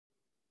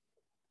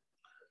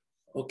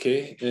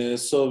Okay,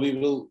 so we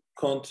will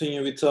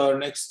continue with our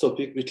next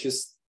topic, which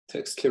is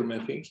texture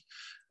mapping.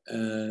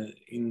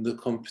 In the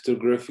computer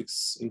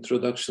graphics,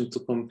 introduction to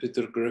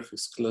computer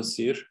graphics class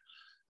here.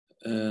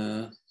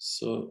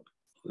 So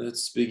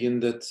let's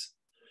begin that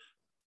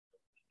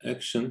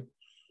action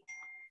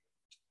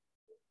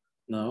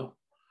now.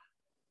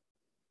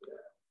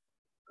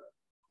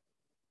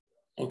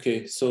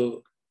 Okay,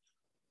 so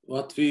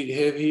what we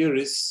have here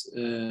is,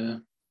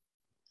 1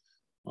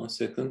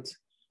 second.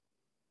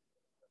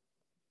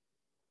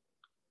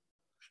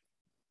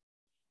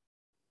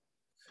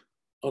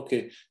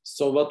 Okay,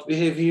 so what we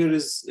have here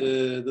is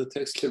the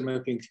texture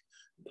mapping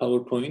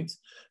PowerPoint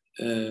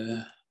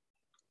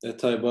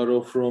that I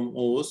borrow from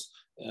Oğuz,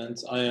 and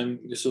I am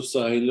Yusuf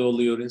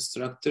Sahiloğlu, your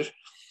instructor.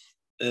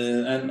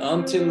 And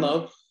until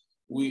now,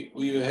 we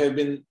have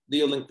been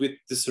dealing with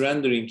this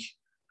rendering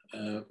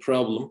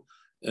problem,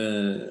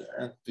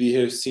 and we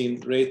have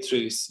seen ray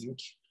tracing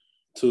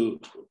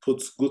to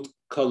put good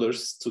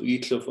colors to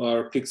each of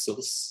our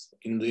pixels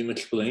in the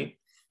image plane.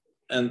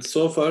 And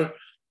so far,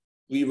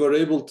 we were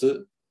able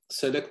to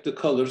select the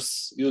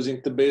colors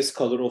using the base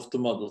color of the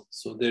model.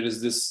 So there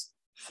is this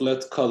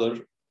flat color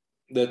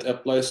that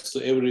applies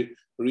to every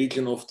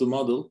region of the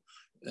model,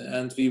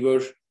 and we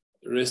were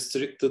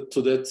restricted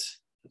to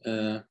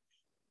that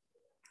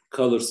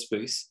color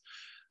space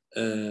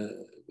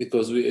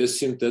because we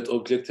assumed that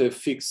objects have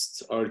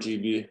fixed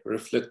RGB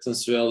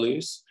reflectance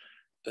values,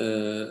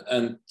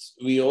 and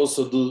we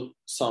also do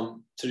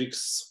some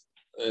tricks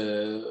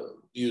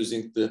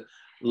using the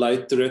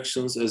light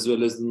directions as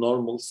well as the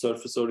normal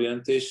surface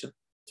orientation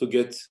to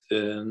get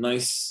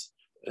nice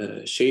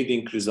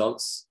shading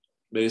results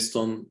based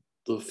on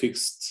the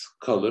fixed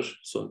color.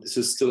 So this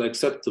is still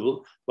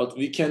acceptable, but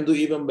we can do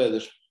even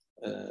better,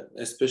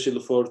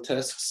 especially for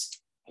tasks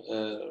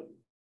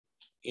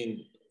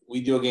in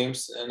video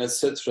games and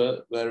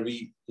etc., where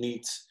we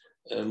need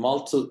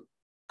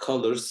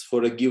multi-colors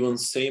for a given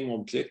same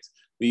object.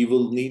 We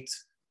will need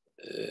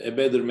a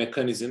better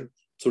mechanism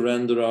to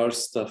render our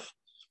stuff.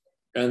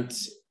 And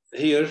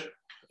here,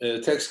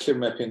 texture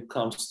mapping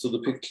comes to the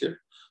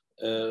picture.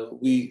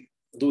 We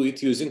do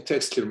it using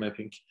texture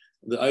mapping.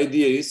 The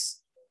idea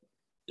is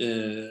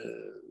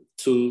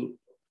to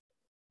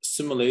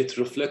simulate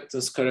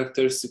reflectance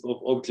characteristic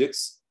of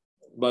objects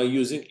by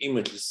using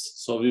images.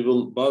 So we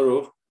will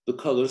borrow the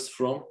colors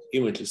from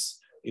images.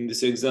 In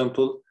this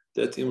example,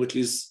 that image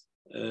is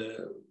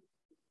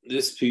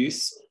this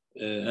piece,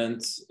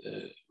 and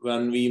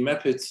when we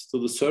map it to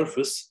the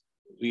surface,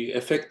 we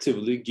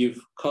effectively give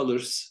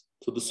colors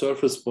to the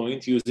surface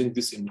point using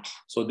this image.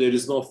 So there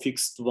is no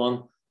fixed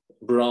one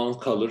brown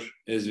color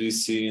as we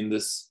see in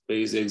this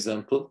base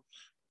example.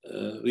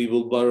 We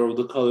will borrow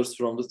the colors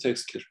from the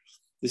texture.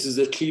 This is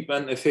a cheap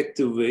and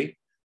effective way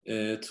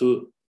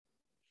to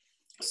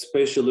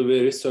spatially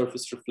vary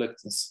surface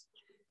reflectance.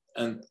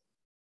 And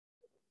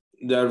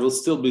there will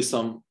still be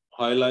some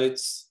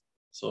highlights,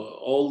 so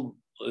all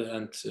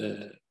and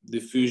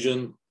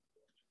diffusion,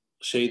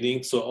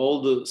 shading. So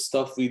all the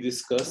stuff we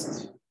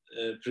discussed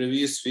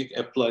previous week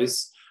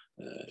applies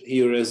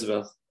here as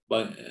well.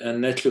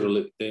 And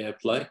naturally they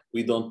apply.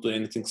 We don't do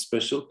anything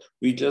special.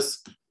 We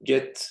just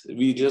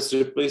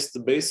replace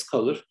the base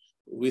color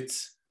with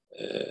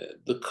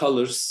the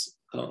colors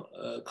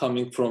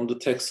coming from the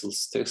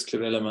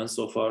texture elements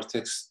of our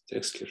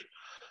texture.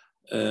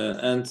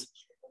 And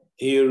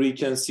here we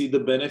can see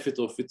the benefit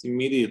of it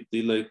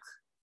immediately, like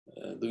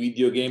the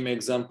video game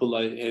example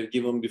I have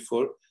given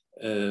before.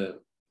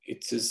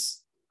 It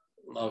is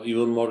now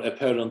even more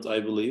apparent,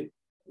 I believe.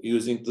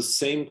 Using the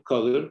same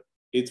color,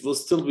 it will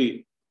still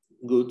be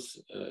good,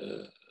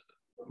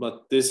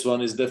 but this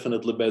one is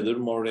definitely better,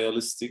 more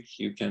realistic.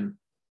 You can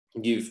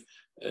give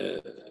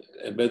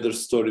a better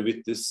story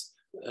with this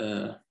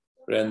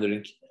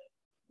rendering.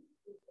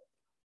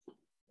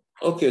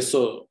 Okay,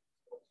 so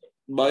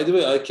by the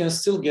way, I can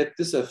still get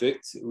this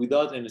effect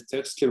without any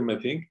texture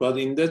mapping, but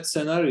in that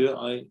scenario,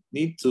 I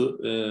need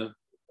to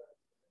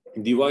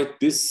divide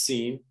this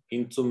scene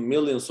into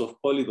millions of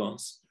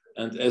polygons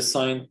and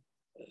assign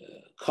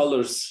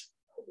colors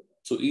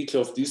to each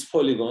of these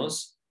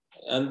polygons,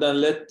 and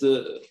then let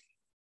the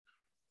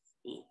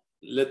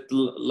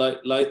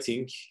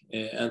lighting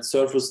and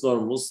surface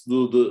normals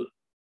do the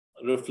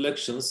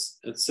reflections,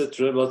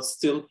 etc. But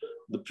still,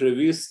 the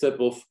previous step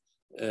of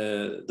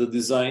the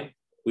design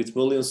with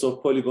millions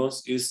of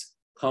polygons is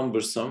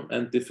cumbersome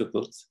and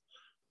difficult.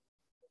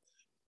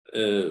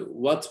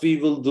 What we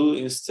will do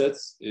instead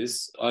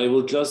is I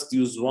will just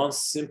use one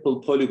simple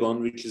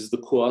polygon, which is the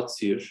quad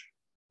here,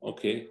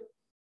 okay,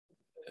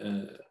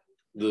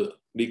 the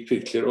big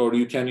picture, or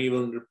you can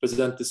even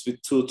represent this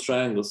with two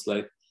triangles,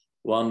 like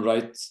one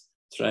right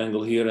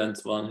triangle here and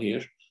one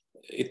here.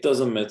 It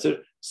doesn't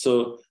matter.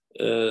 So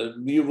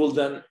we will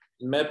then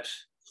map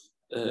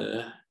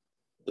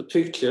the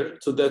picture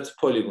to that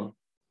polygon.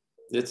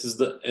 That is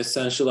the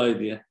essential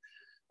idea.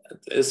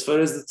 As far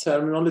as the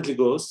terminology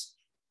goes,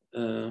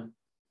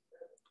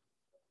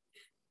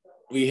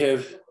 we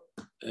have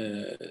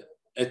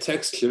a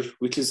texture,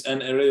 which is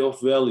an array of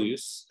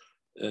values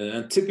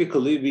And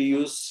typically we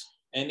use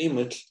an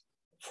image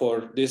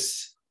for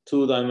this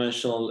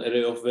two-dimensional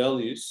array of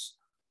values,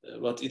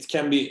 but it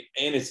can be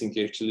anything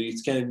actually.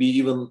 It can be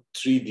even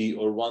 3D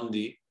or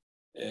 1D.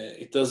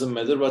 It doesn't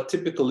matter, but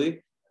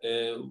typically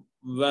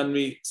when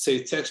we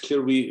say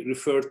texture, we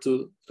refer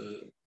to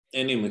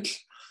an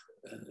image.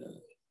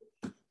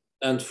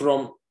 And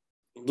from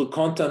the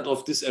content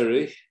of this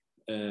array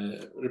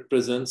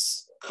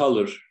represents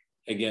color,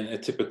 again, a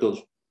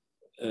typical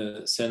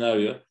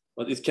scenario,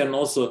 but it can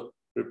also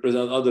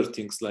represent other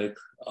things like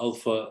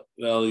alpha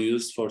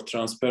values for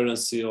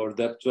transparency, or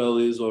depth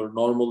values, or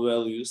normal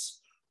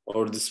values,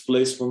 or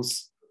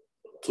displacements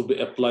to be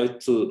applied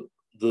to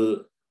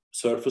the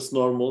surface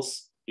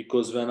normals,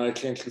 because when I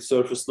change the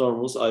surface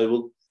normals, I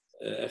will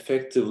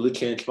effectively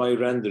change my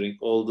rendering.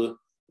 All the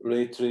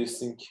ray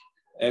tracing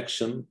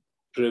action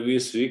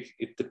previous week,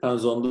 it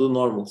depends on the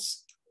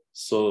normals.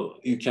 So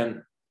you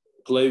can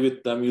play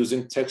with them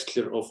using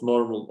texture of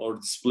normal or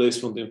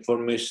displacement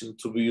information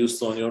to be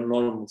used on your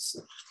normals.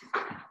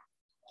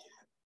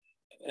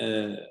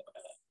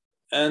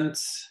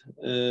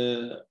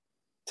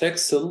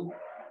 Texel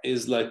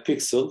is like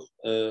pixel,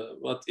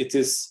 but it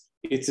is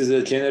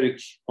a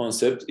generic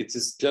concept. It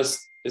is just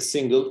a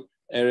single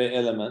array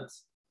element.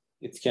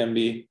 It can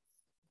be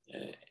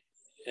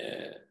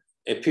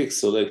a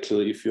pixel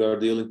actually if you are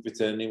dealing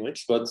with an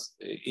image, but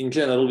in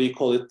general we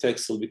call it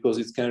texel because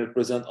it can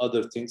represent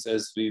other things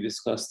as we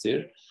discussed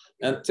here.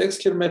 And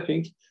texture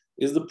mapping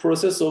is the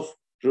process of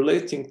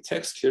relating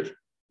texture,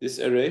 this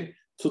array,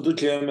 to the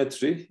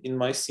geometry in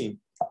my scene.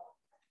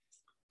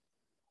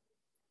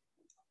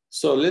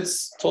 So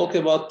let's talk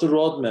about the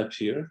roadmap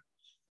here.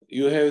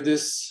 You have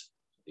this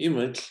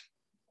image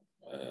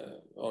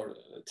or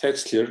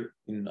texture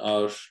in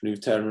our new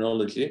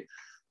terminology.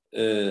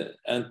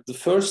 And the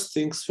first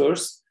things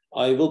first,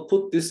 I will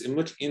put this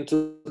image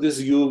into this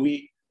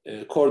UV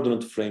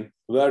coordinate frame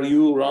where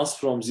U runs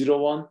from 0,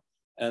 1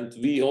 and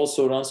V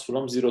also runs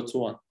from 0 to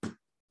 1.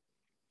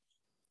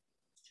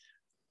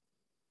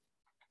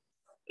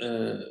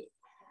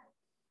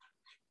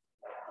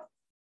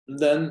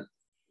 Then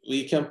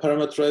we can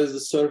parameterize the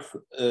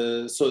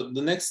surface. So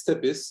the next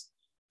step is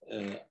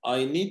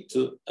I need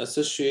to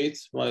associate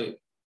my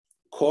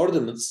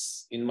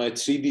coordinates in my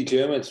 3D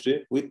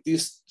geometry with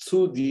these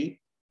 2D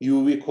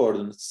UV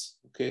coordinates,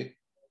 okay?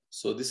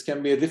 So this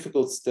can be a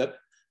difficult step,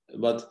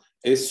 but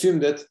assume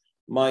that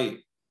my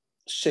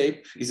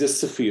shape is a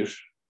sphere,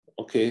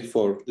 okay,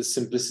 for the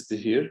simplicity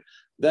here.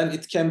 Then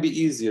it can be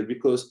easier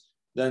because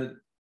then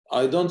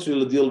I don't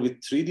really deal with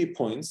 3D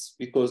points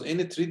because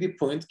any 3D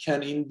point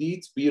can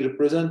indeed be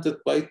represented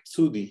by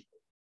 2D,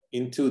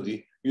 in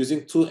 2D,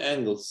 using two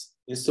angles.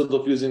 Instead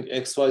of using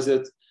X, Y,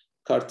 Z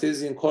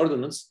Cartesian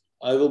coordinates,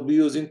 I will be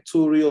using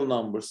two real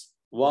numbers,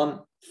 one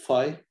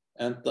phi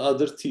and the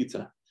other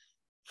theta.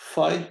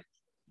 Phi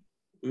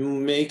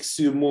makes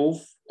you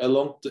move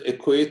along the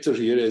equator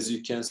here, as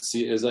you can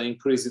see. As I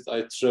increase it,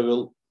 I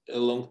travel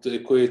along the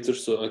equator,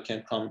 so I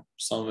can come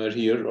somewhere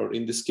here, or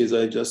in this case,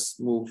 I just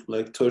move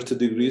like 30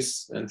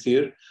 degrees and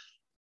here.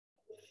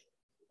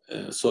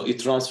 So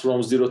it runs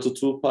from 0 to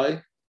 2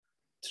 pi,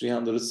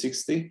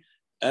 360.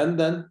 And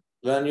then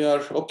when you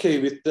are okay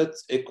with that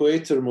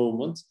equator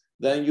movement,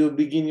 then you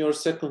begin your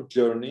second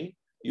journey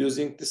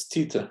using this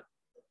theta,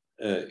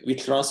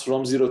 which runs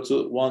from 0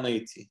 to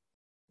 180.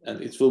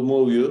 And it will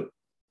move you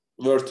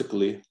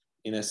vertically,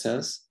 in a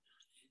sense.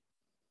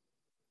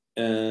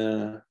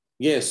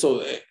 Yeah,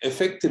 so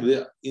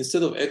effectively,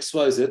 instead of X,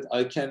 Y, Z,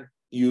 I can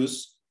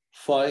use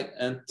phi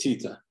and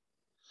theta,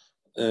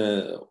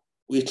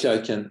 which I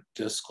can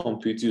just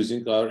compute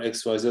using our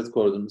X, Y, Z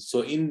coordinates.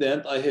 So in the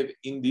end, I have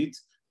indeed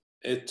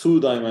a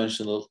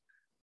two-dimensional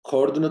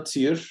coordinate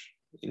here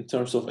in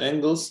terms of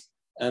angles,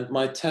 and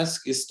my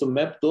task is to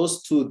map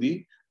those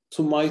 2D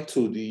to my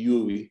 2D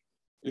UV,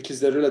 which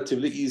is a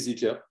relatively easy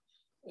job.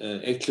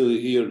 Actually,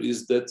 here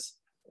is that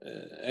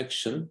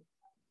action.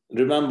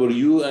 Remember,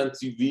 U and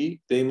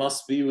V, they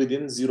must be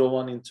within 0,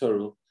 1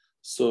 interval.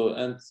 So,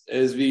 and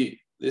as we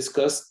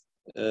discussed,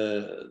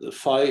 the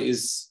phi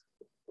is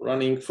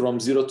running from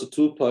 0 to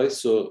 2 pi,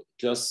 so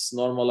just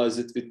normalize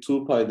it with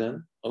 2 pi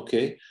then,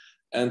 okay?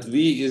 And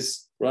V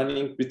is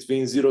running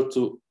between 0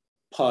 to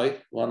pi,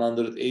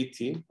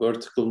 180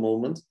 vertical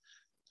movement.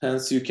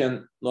 Hence, you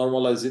can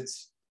normalize it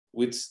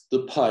with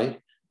the pi,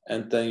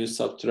 and then you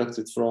subtract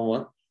it from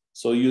 1.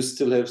 So you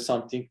still have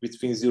something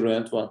between 0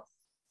 and 1.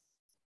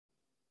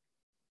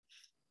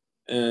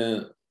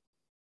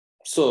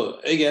 So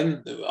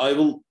again, I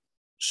will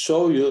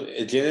show you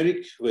a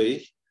generic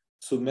way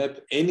to map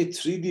any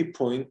 3D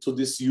point to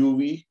this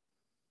UV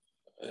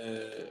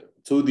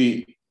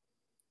 2D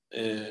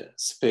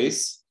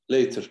space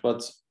later.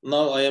 But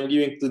now I am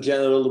giving the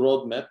general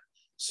roadmap.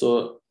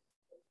 So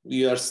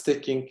we are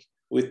sticking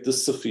with the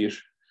sphere.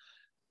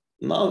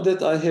 Now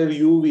that I have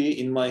UV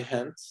in my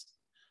hand,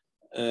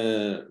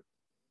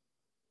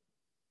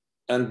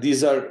 and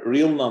these are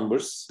real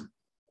numbers,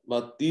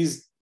 but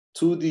these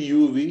 2D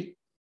UV,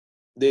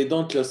 they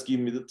don't just give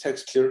me the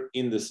texture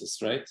indices,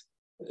 right?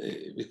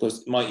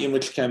 because my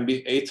image can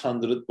be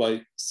 800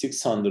 by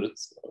 600,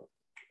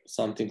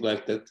 something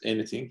like that,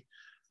 anything.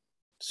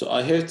 So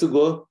I have to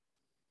go,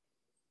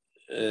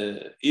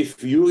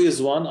 if U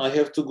is 1, I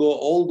have to go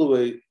all the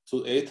way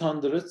to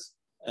 800,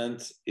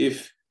 and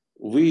if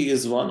V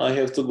is 1, I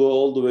have to go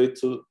all the way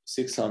to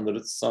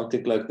 600,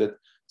 something like that.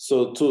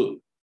 So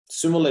to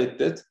simulate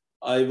that,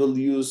 I will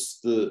use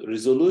the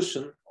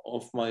resolution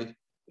of my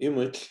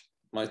image,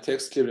 my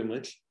text clear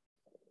image.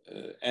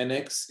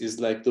 NX is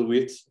like the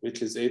width,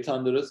 which is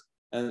 800,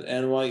 and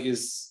NY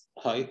is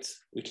height,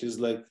 which is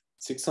like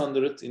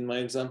 600 in my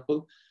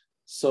example.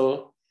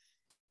 So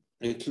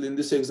actually in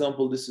this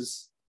example, this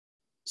is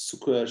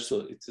square,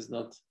 so it is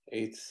not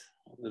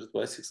 800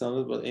 by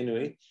 600, but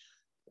anyway.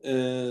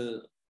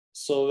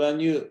 So when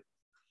you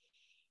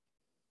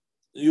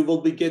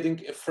will be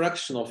getting a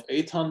fraction of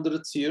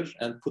 800 here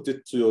and put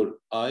it to your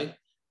I,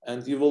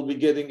 and you will be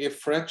getting a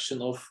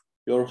fraction of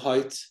your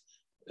height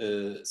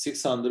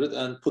 600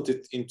 and put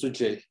it into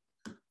J.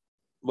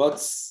 But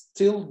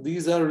still,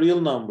 these are real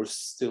numbers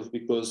still,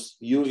 because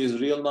U is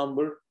real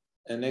number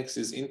and X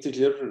is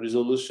integer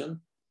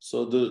resolution.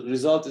 So the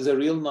result is a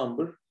real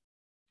number,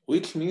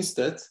 which means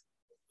that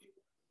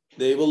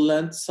they will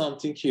land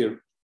something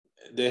here.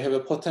 They have a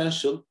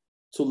potential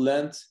to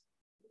land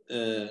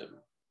a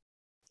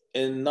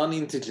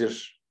non-integer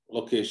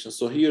location.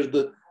 So here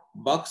the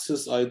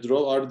boxes I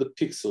draw are the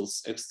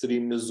pixels,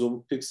 extremely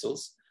zoomed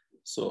pixels.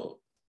 So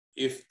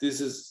if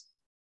this is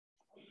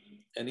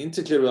an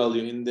integer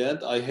value in the end,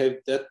 I have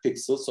that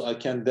pixel, so I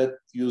can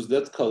use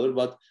that color.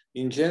 But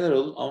in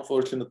general,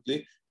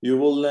 unfortunately, you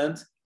will land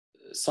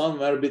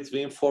somewhere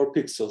between 4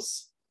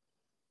 pixels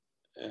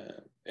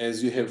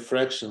as you have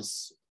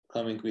fractions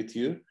coming with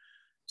you.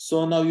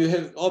 So now you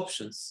have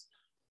options.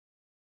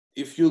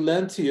 If you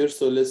land here,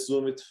 so let's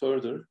zoom it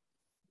further.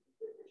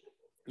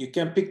 You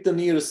can pick the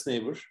nearest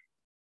neighbor.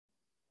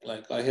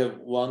 Like I have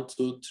 1,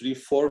 2, 3,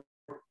 4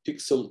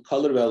 pixel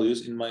color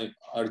values in my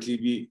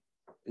RGB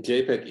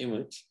JPEG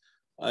image.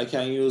 I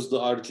can use the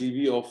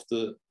RGB of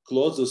the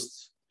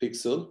closest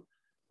pixel,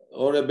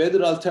 or a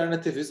better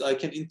alternative is I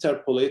can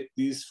interpolate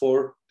these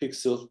 4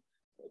 pixel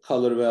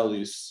color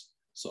values.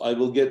 So I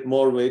will get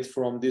more weight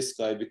from this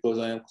guy because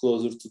I am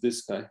closer to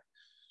this guy.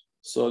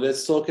 So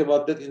let's talk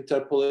about that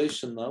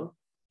interpolation now.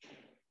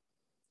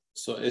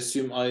 So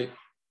assume I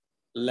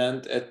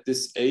land at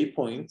this A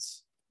point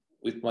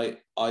with my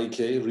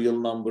IJ, real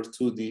number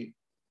 2D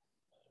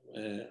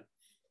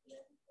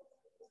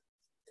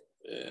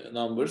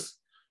numbers.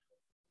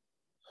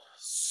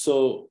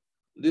 So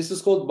this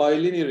is called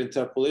bilinear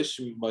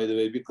interpolation, by the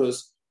way,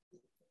 because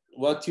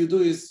what you do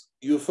is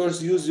you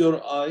first use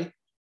your eye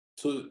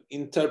to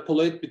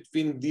interpolate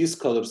between these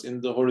colors in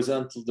the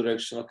horizontal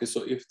direction. Okay,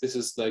 so if this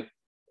is like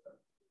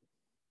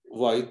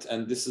white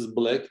and this is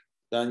black,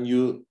 then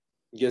you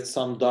get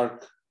some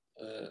dark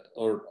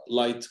or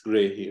light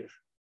gray here.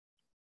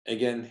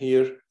 Again,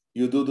 here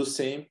you do the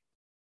same.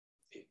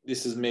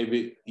 This is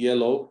maybe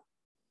yellow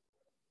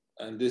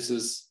and this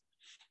is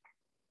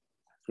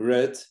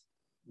red.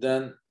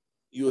 Then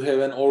you have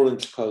an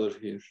orange color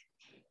here,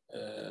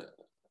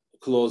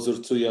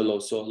 closer to yellow,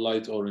 so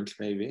light orange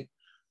maybe.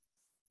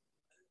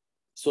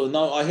 So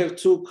now I have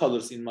 2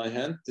 colors in my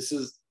hand. This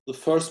is the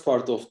first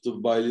part of the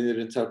bilinear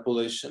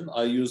interpolation.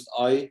 I used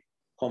I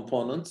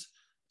component.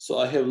 So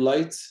I have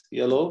light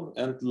yellow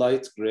and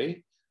light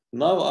gray.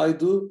 Now I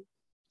do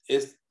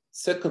a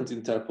second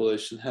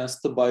interpolation, hence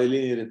the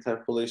bilinear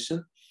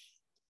interpolation,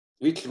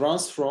 which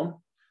runs from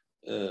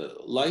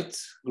light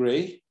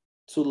gray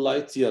to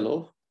light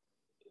yellow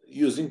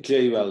using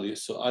J value.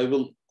 So I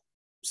will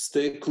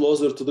stay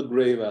closer to the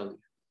gray value.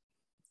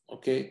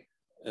 Okay.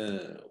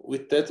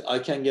 With that, I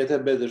can get a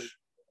better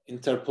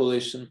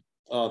interpolation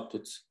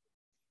output.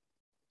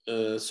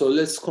 So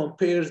let's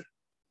compare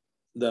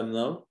them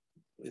now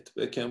with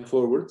back and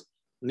forward.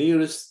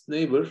 Nearest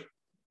neighbor,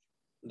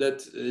 that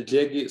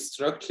JG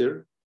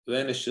structure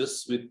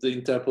vanishes with the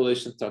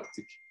interpolation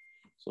tactic.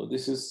 So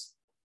this is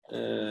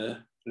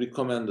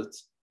recommended.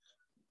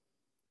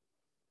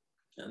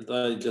 And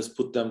I just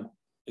put them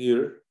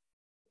here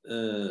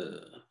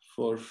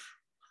for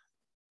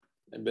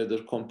a better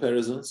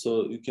comparison,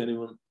 so you can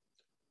even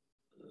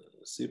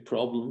see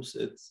problems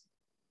at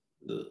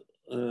the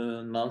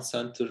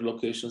non-center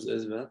locations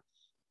as well.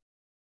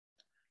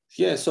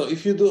 Yeah, so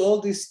if you do all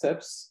these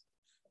steps,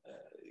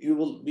 you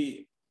will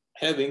be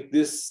having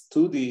this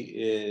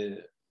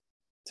 2D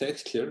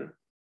texture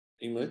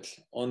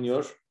image on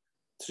your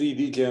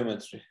 3D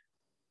geometry.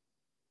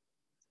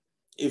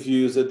 If you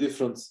use a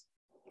different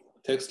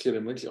texture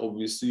image,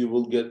 obviously you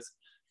will get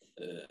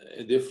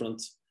a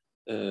different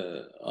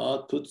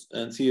output.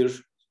 And here,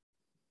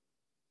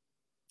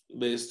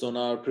 based on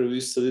our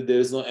previous study, there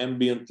is no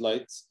ambient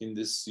light in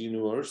this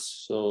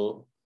universe,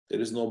 so there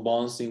is no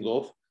bouncing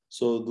off.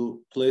 So the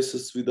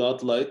places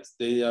without light,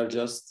 they are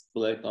just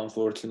black,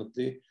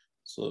 unfortunately.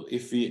 So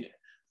if we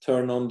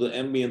turn on the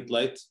ambient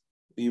light,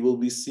 we will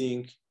be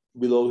seeing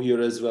below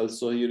here as well.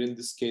 So here in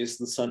this case,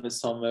 the sun is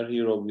somewhere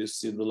here,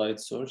 obviously the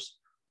light source.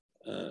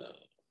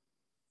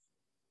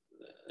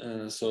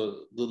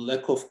 So the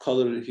lack of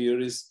color here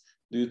is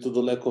due to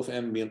the lack of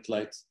ambient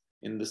light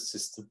in the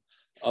system.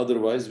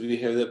 Otherwise, we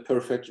have a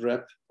perfect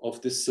wrap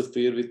of this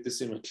sphere with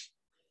this image.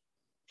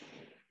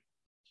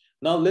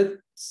 Now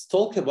let's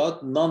talk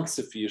about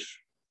non-sphere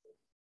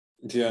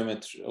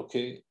geometry,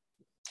 okay?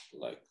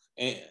 Like,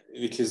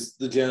 which is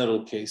the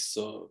general case.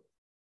 So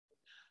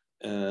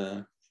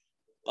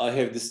I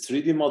have this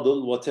 3D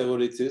model, whatever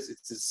it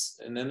is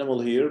an animal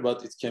here,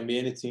 but it can be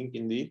anything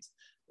indeed.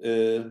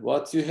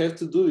 What you have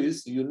to do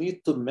is you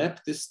need to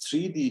map this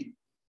 3D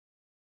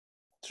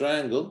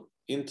triangle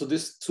into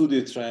this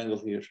 2D triangle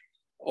here.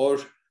 Or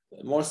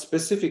more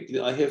specifically,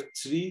 I have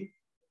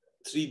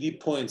 3D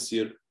points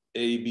here,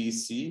 A, B,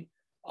 C.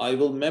 I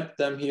will map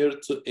them here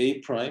to A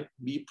prime,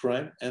 B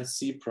prime, and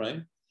C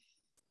prime.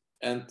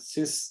 And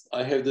since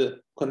I have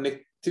the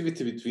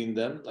connectivity between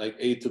them, like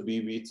A to B,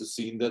 B to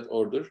C in that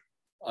order,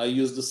 I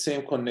use the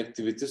same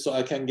connectivity, so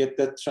I can get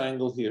that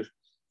triangle here.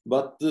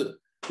 But the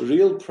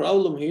real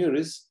problem here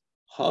is,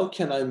 how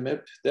can I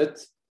map that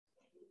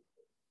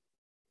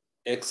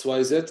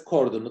XYZ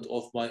coordinate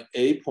of my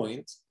A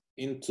point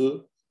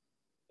into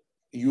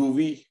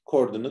UV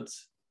coordinate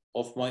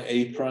of my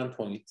A prime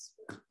point,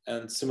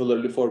 and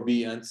similarly for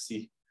B and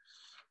C.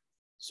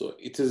 So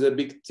it is a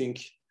big thing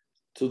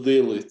to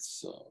deal with.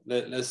 So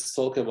let's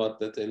talk about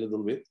that a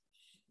little bit.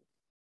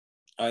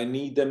 I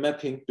need a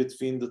mapping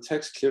between the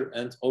texture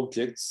and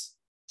objects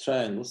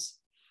triangles.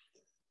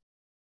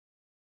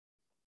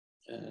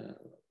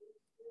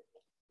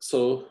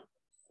 So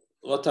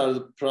what are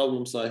the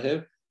problems I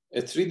have?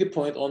 A 3D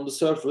point on the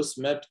surface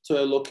mapped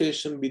to a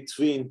location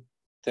between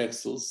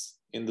texels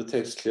in the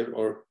texture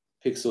or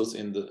pixels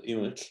in the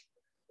image.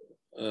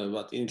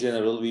 But in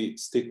general, we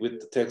stick with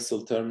the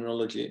texel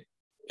terminology,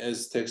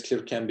 as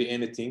texture can be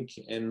anything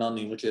and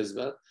non-image as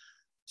well.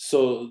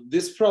 So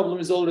this problem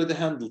is already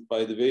handled,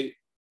 by the way,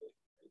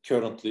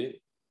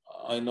 currently.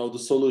 I know the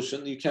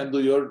solution. You can do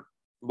your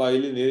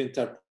bilinear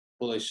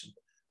interpolation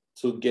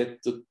to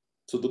get to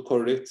the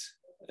correct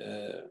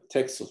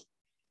texel.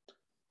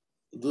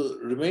 The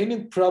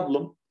remaining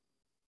problem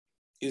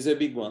is a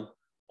big one.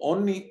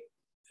 Only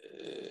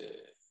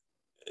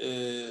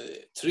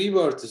 3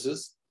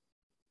 vertices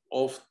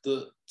of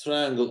the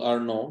triangle are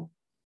known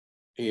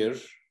here,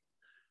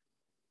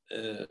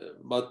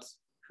 but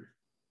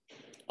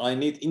I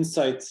need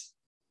inside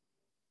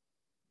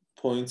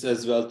points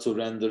as well to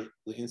render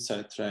the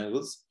inside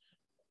triangles.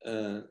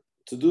 To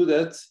do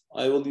that,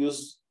 I will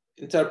use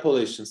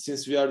interpolation.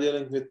 Since we are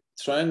dealing with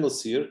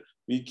triangles here,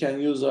 we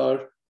can use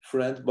our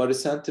friend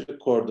barycentric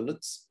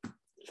coordinates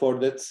for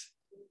that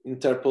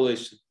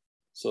interpolation.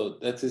 So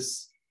that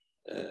is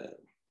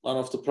one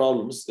of the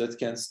problems that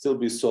can still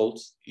be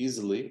solved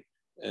easily.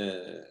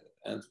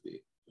 And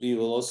we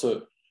will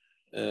also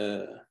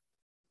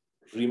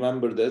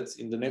remember that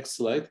in the next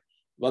slide.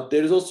 But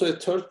there is also a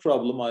third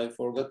problem I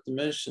forgot to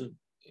mention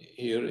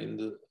here in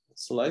the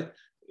slide.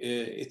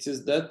 It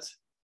is that,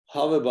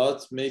 how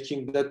about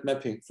making that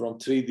mapping from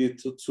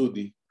 3D to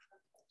 2D?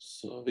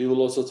 So we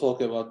will also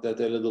talk about that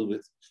a little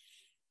bit.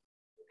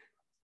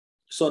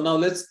 So now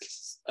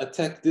let's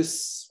attack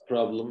this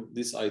problem,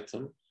 this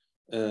item.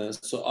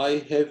 So I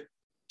have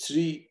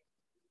 3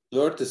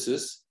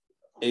 vertices,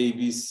 A,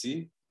 B,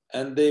 C,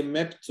 and they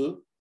map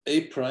to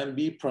A prime,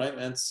 B prime,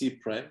 and C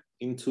prime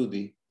in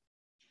 2D.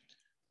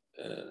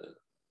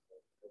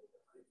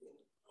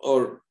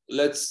 Or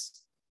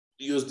let's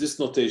use this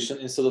notation.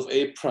 Instead of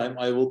A prime,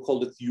 I will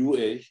call it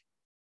UA,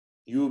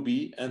 UB,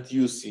 and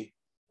UC,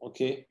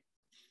 okay?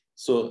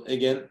 So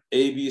again,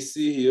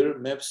 ABC here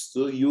maps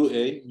to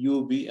UA,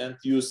 UB, and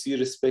UC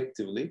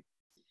respectively.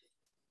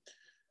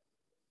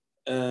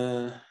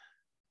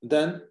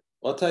 Then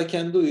what I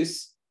can do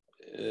is,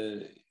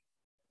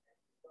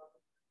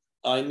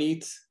 I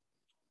need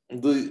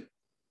the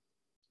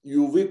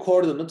UV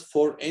coordinate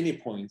for any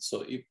point.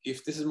 So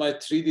if this is my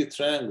 3D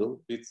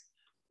triangle with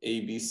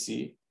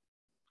ABC,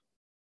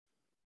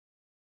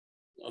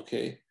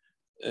 okay,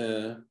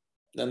 then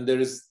there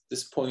is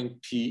this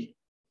point P,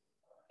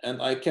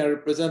 and I can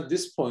represent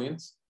this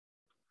point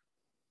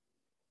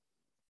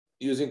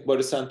using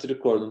barycentric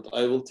coordinate.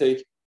 I will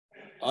take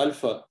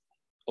alpha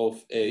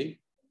of A,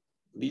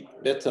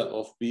 beta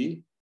of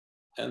B,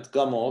 and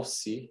gamma of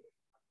C.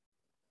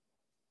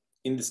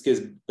 In this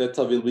case,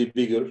 beta will be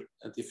bigger.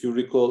 And if you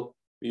recall,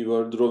 we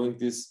were drawing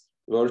these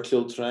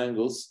vertical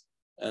triangles,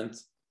 and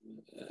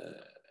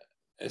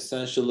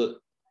essentially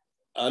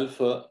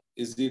alpha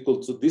is equal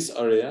to this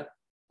area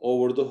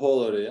over the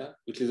whole area,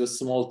 which is a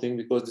small thing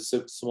because this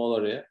is a small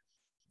area.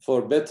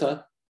 For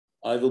beta,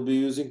 I will be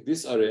using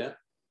this area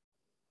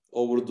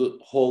over the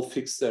whole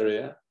fixed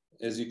area.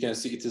 As you can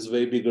see, it is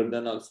way bigger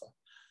than alpha.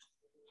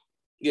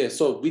 Yeah,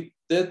 so with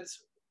that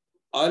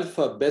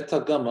alpha,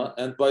 beta, gamma,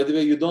 and by the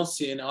way, you don't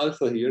see any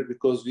alpha here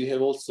because we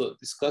have also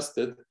discussed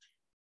that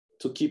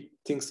to keep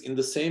things in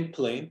the same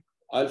plane,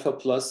 alpha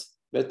plus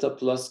beta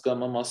plus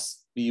gamma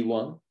must be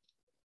 1,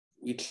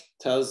 which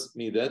tells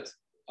me that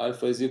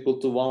alpha is equal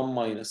to 1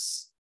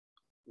 minus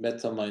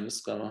beta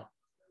minus gamma.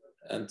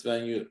 And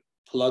when you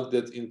plug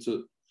that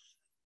into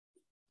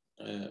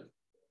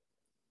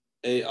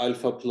A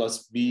alpha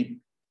plus B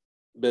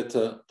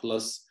beta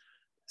plus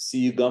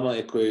C gamma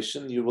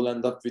equation, you will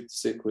end up with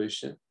this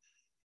equation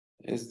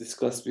as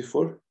discussed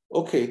before.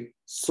 Okay,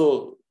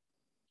 so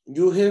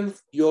you have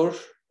your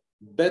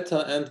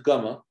beta and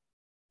gamma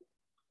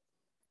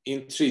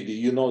in 3D,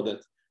 you know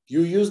that.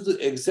 You use the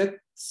exact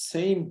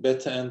same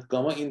beta and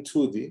gamma in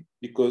 2D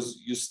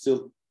because you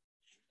still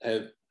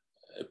have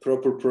a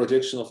proper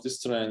projection of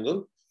this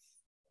triangle.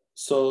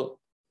 So,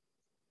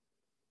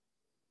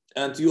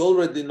 and you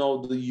already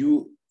know the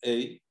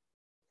UA,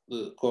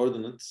 the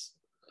coordinates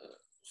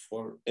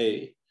for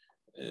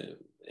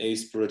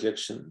A's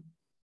projection,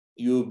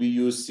 U, B,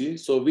 U, C.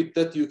 So with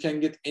that, you can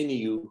get any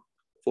U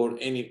for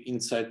any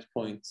inside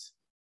point.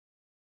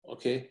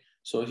 Okay,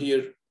 so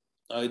here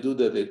I do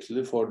that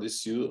actually for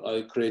this U.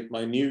 I create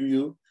my new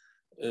U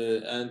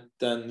and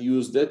then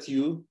use that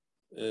U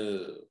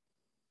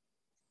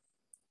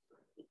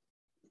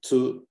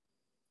to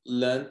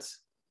land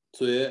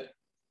to a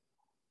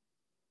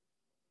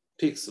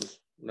pixel,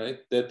 right?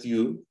 That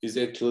U is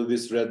actually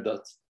this red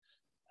dot.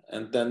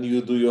 And then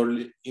you do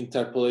your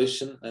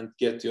interpolation and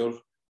get your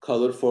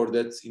color for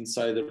that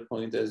insider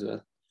point as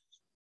well.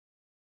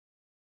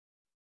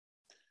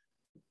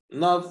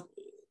 Now,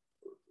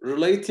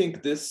 relating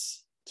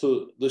this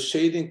to the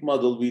shading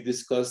model we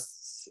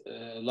discussed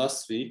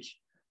last week,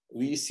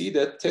 we see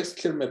that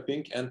texture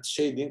mapping and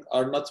shading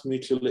are not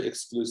mutually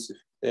exclusive.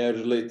 They are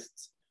related.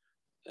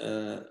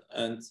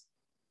 And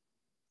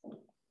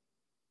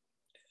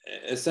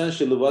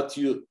essentially what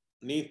you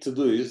need to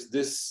do is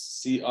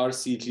this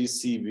CRCG,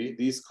 CB,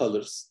 these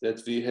colors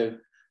that we have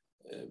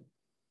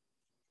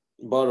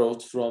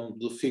borrowed from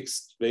the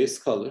fixed base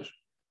color,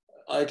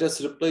 I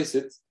just replace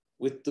it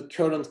with the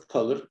current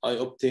color I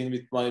obtain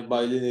with my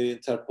bilinear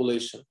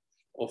interpolation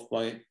of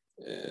my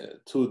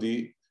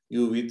 2D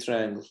UV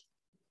triangle.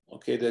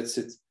 Okay, that's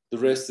it. The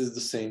rest is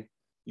the same.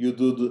 You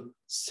do the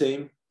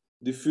same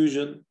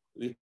diffusion,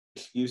 which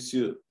gives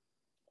you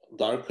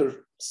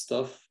darker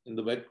stuff in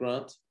the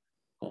background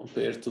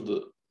compared to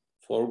the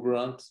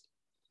foreground.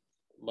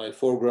 By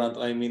foreground,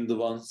 I mean the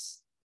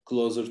ones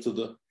closer to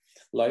the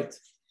light.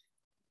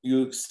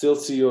 You still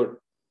see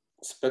your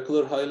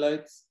specular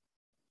highlights.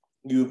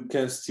 You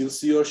can still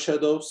see your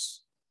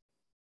shadows,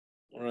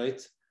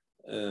 right?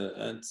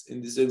 And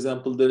in this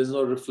example, there is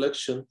no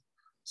reflection,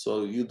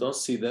 so you don't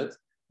see that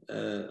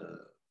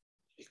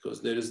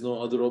because there is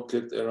no other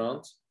object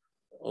around.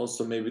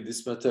 Also, maybe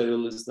this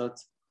material is not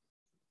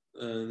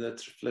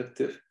that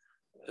reflective.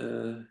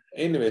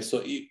 Anyway,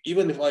 so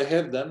even if I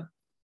have them,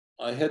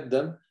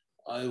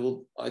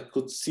 I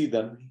could see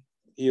them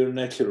here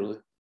naturally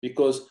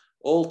because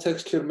all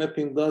texture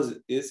mapping does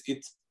is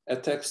it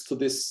attacks to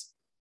this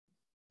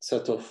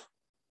set of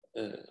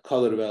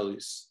color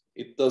values.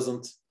 It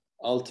doesn't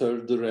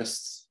alter the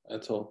rest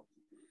at all.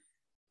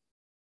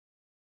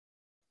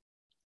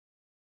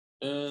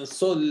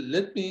 So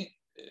let me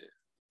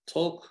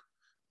talk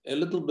a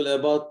little bit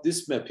about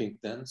this mapping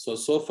then.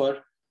 So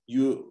far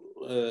you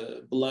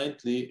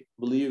blindly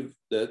believe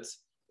that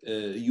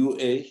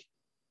UA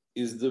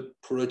is the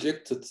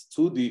projected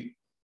to the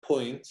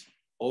point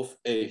of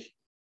A.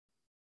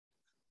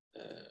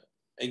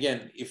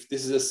 Again, if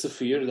this is a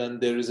sphere, then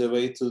there is a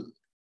way to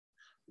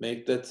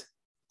make that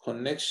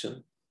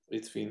connection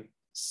between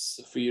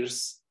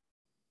spheres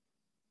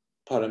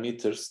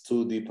parameters,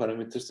 2D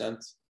parameters,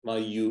 and my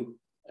U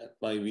and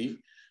my V.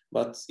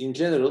 But in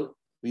general,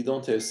 we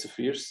don't have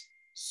spheres.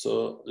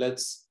 So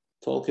let's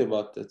talk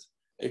about that.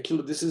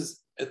 Actually, this is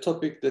a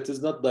topic that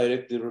is not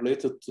directly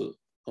related to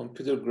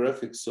computer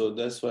graphics. So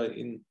that's why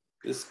in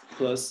this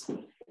class,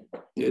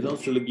 they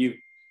don't really give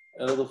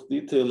a lot of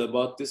detail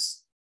about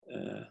this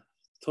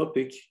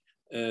topic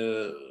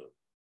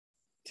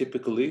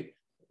typically.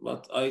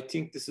 But I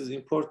think this is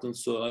important.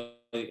 So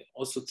I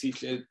also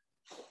teach a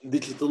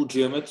digital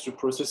geometry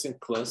processing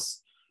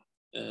class.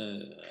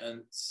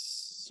 And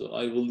so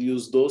I will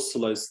use those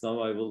slides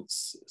now. I will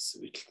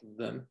switch to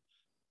them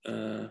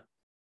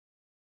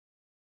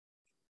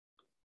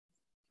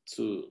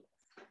to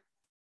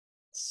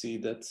see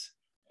that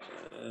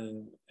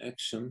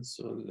action.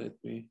 So let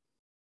me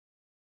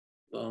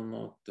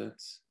download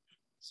that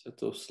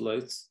set of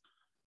slides.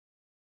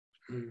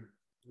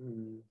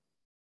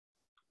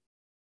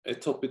 A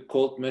topic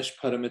called mesh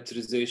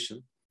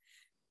parameterization.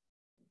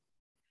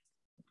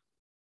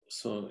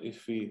 So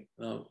if we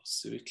now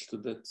switch to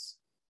that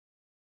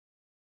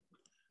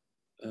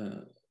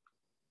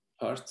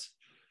part,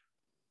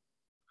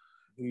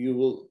 you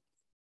will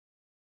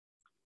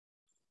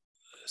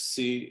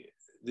see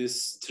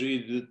this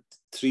 3D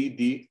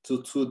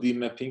to 2D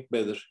mapping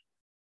better.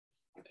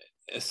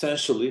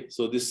 Essentially,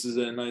 so this is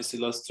a nice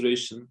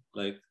illustration,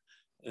 like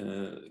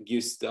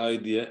gives the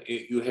idea.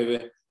 You have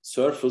a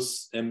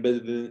surface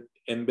embedded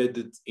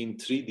in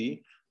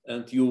 3D,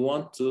 and you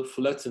want to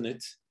flatten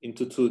it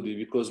into 2D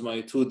because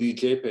my 2D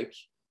JPEG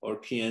or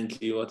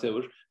PNG,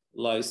 whatever,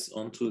 lies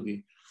on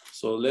 2D.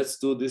 So let's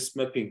do this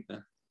mapping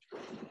then.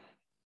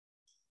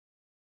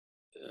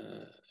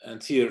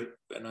 And here,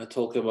 when I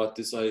talk about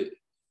this, I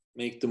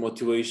make the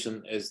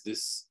motivation as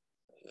this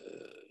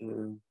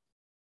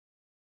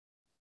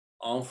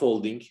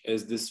unfolding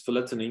as this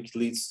flattening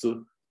leads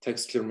to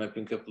texture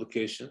mapping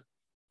application.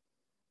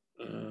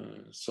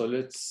 So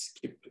let's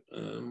skip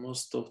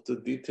most of the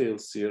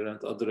details here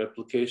and other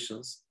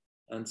applications,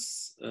 and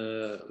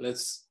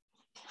let's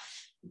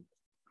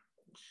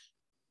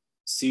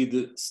see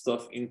the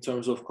stuff in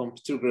terms of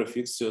computer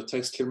graphics. So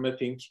texture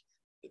mapping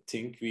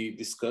thing we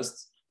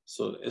discussed.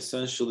 So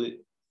essentially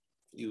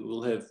you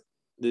will have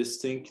this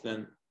thing,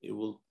 then you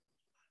will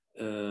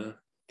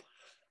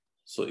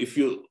so if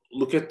you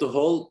look at the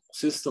whole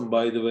system,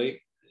 by the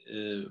way,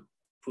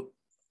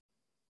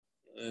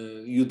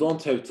 you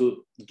don't have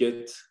to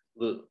get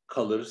the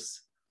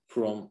colors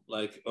from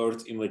like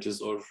Earth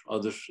images or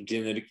other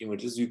generic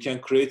images. You can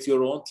create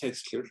your own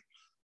texture.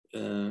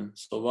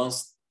 So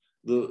once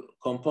the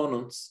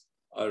components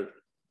are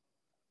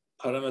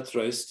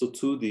parameterized to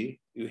 2D,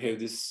 you have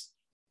this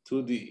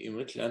 2D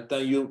image, and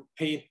then you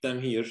paint them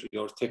here,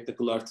 your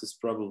technical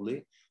artist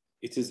probably.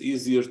 It is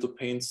easier to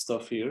paint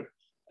stuff here,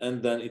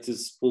 and then it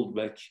is pulled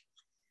back.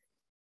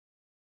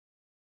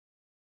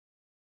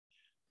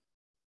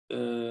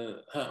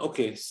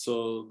 Okay,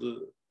 so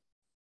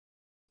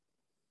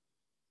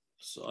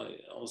I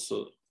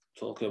also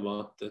talk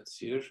about that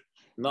here.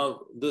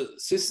 Now the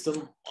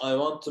system I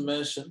want to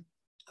mention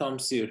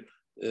comes here.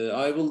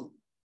 I will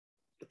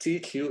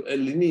teach you a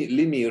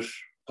linear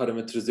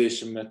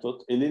parameterization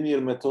method, a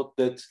linear method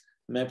that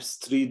maps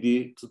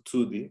 3D to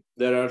 2D.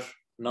 There are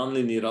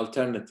nonlinear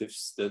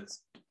alternatives that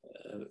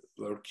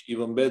work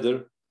even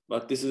better,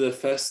 but this is a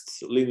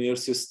fast linear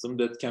system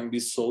that can be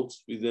solved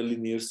with a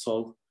linear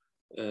solve.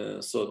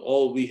 So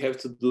all we have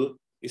to do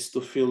is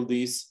to fill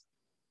these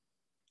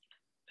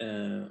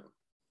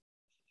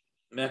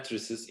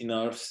matrices in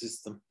our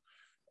system.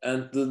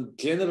 And the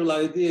general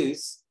idea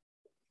is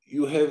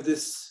you have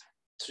this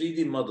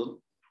 3D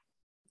model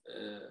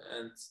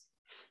and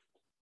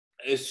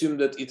assume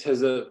that it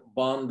has a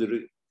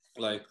boundary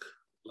like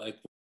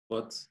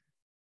what?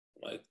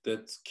 Like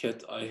that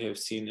cat I have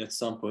seen at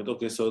some point.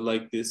 Okay, so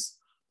like this.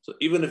 So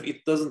even if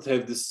it doesn't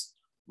have this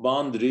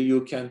boundary,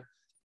 you can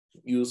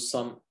use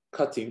some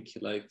cutting,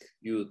 like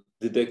you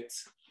detect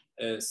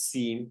a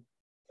seam,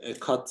 a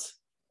cut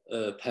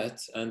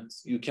path, and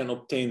you can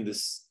obtain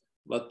this.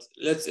 But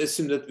let's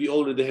assume that we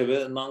already have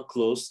a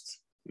non-closed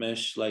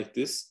mesh like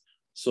this.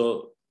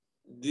 So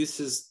this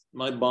is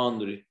my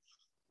boundary.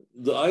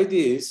 The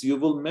idea is you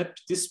will map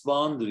this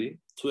boundary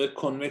to a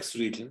convex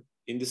region.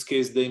 In this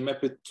case, they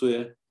map it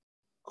to a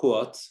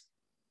quad.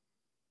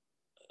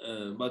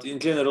 But in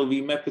general,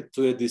 we map it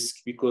to a disk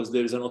because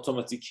there is an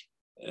automatic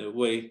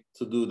way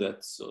to do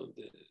that. So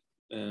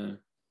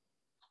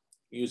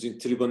using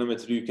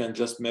trigonometry, you can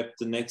just map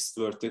the next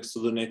vertex to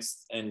the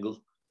next angle,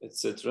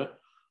 etc.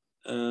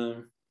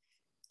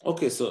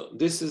 Okay, so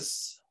this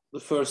is the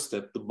first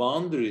step, the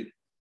boundary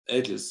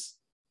edges,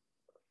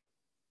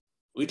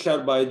 which are,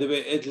 by the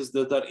way, edges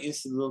that are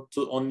incident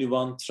to only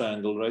one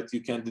triangle, right?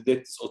 You can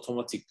detect this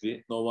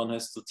automatically. No one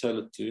has to tell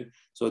it to you.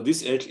 So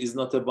this edge is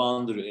not a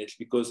boundary edge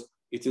because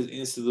it is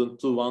incident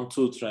to 1,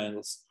 2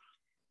 triangles.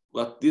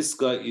 But this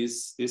guy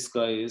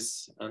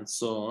is, and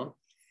so on.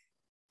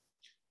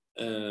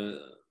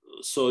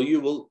 So you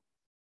will,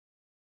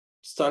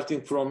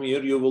 starting from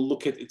here, you will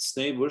look at its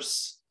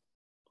neighbors.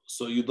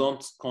 So you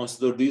don't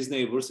consider these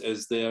neighbors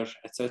as they are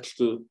attached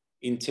to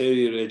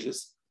interior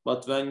edges.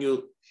 But when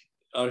you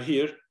are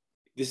here,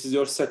 this is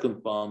your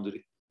second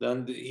boundary.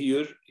 Then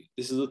here,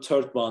 this is the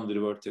third boundary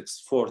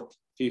vertex, 4th,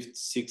 5th,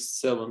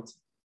 6th, 7th,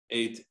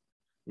 8th,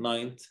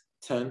 9th,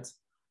 10th,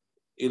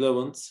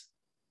 11th,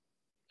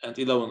 and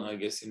 11, I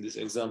guess, in this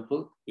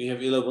example. We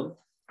have 11.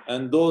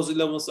 And those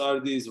 11s are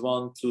these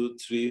 1, 2,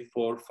 3,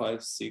 4,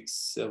 5, 6,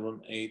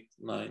 7, 8,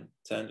 9,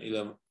 10,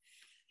 11.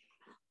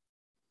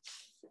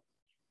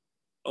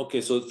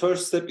 Okay, so the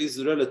first step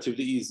is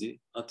relatively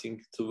easy,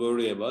 nothing to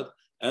worry about.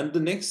 And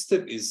the next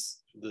step is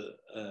the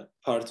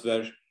part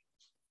where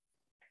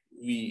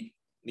we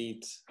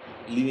need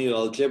linear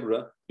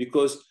algebra,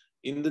 because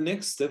in the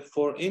next step,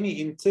 for any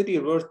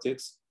interior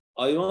vertex,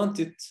 I want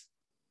it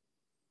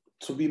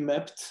to be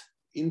mapped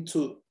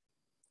into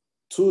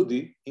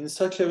 2D in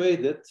such a way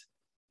that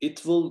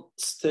it will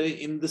stay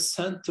in the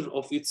center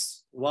of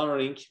its one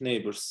ring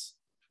neighbors.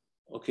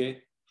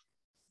 Okay,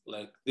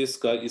 like this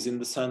guy is in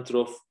the center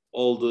of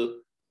all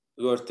the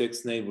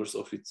vertex neighbors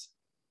of it.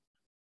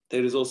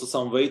 There is also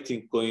some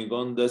weighting going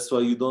on. That's why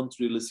you don't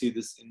really see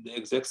this in the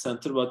exact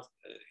center, but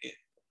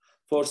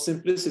for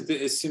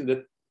simplicity, assume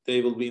that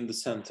they will be in the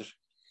center.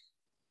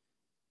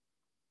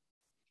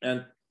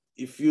 And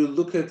if you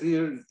look at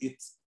here,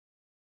 it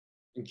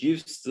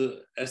gives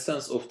the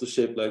essence of the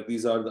shape, like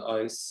these are the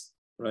eyes,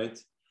 right?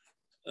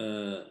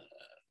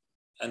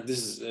 And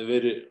this is a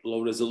very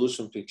low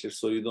resolution picture,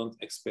 so you don't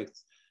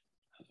expect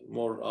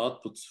more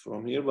outputs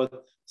from here, but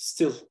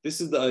still,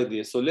 this is the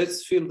idea. So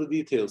let's fill the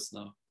details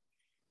now.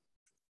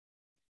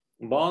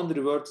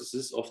 Boundary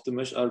vertices of the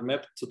mesh are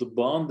mapped to the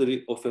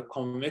boundary of a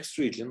convex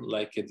region,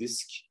 like a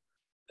disk.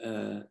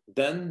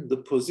 Then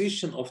the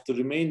position of the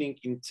remaining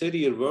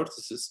interior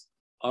vertices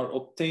are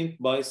obtained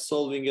by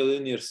solving a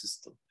linear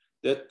system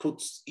that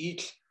puts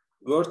each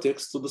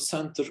vertex to the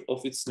center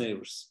of its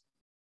neighbors.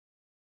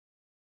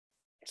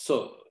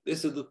 So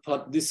this is the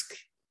disk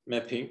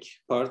mapping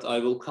part. I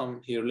will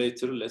come here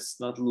later. Let's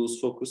not lose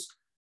focus.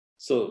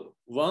 So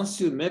once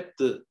you map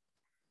the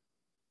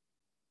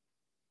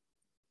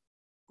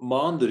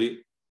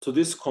boundary to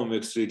this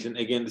convex region,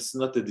 again, this is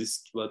not a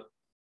disk, but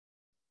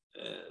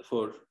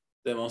for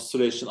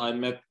demonstration, I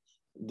map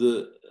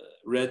the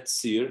red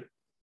sphere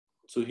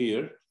to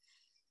here.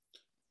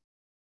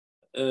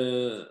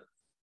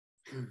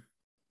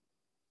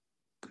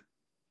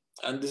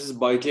 And this is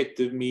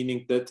bijective,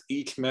 meaning that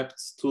each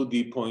mapped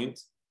 2D point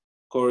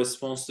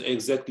corresponds to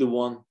exactly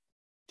one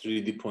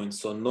 3D point.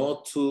 So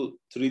no two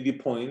 3D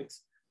point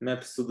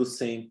maps to the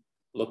same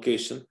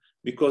location,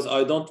 because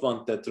I don't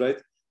want that, right?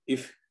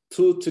 If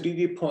two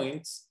 3D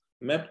points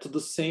map to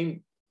the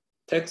same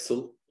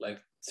texel, like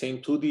same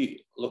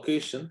 2D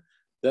location,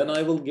 then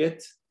I will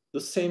get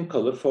the same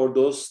color for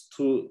those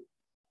two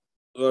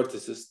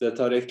vertices that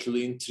are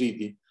actually in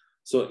 3D.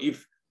 So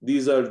if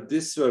these are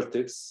this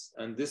vertex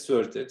and this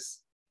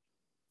vertex,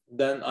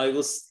 then I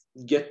will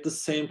get the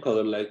same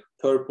color, like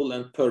purple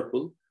and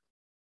purple,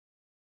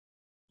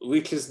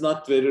 which is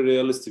not very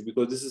realistic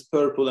because this is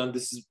purple and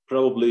this is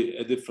probably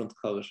a different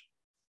color,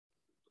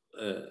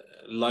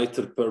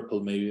 lighter purple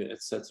maybe,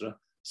 etc.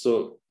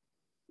 So,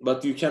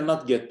 but you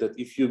cannot get that.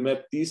 If you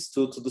map these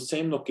two to the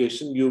same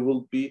location, you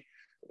will be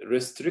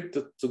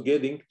restricted to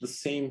getting the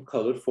same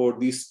color for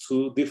these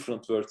two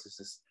different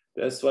vertices.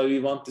 That's why we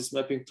want this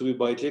mapping to be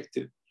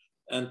bijective.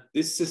 And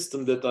this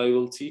system that I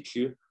will teach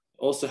you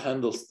also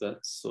handles that.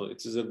 So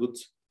it is a good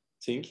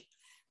thing.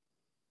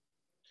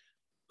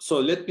 So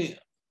let me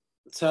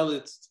tell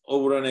it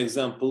over an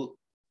example.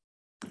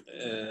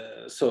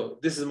 So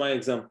this is my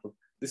example.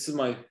 This is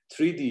my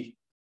 3D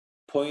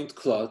point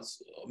cloud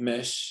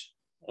mesh,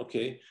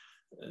 okay?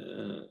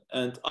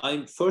 And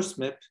I first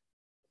map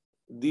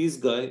this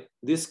guy,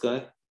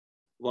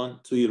 1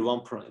 to here,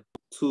 1 prime,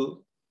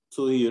 2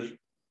 to here,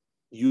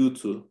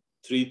 U2,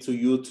 3 to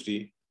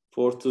U3,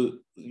 4 to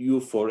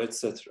U4,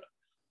 etc.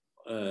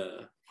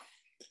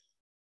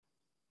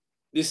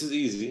 This is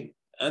easy.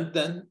 And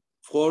then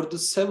for the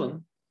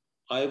 7,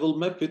 I will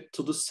map it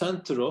to the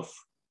center of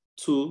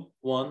 2,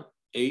 1,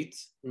 8,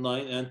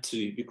 9, and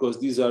 3, because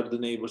these are the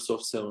neighbors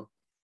of 7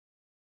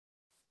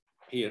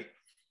 here.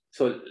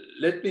 So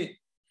let me,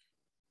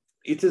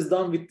 it is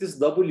done with this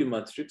W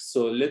matrix.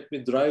 So let me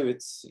drive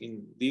it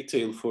in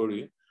detail for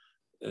you.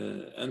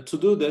 And to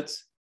do that,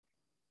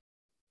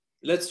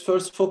 let's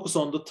first focus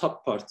on the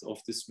top part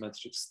of this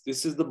matrix.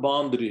 This is the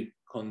boundary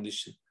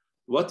condition.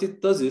 What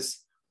it does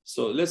is,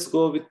 so let's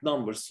go with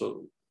numbers.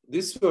 So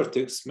this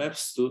vertex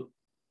maps to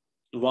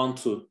 1,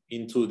 2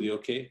 in 2D,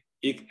 okay?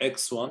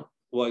 X1,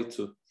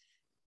 Y2.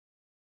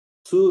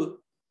 2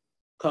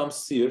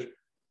 comes here,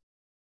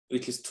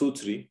 which is 2,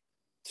 3.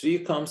 3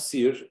 comes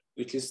here,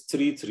 which is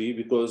 3, 3,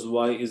 because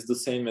Y is the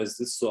same as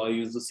this, so I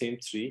use the same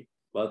 3,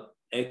 but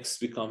X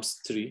becomes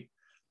 3.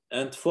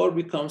 And 4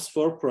 becomes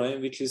 4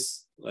 prime, which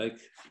is like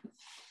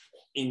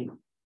in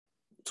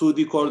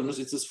 2D coordinates,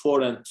 it is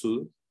 4 and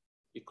 2,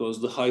 because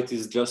the height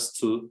is just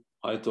 2,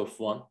 height of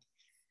 1,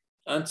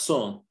 and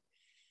so on.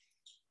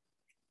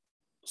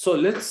 So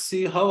let's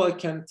see how I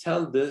can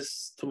tell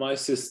this to my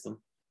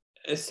system.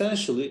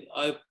 Essentially,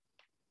 I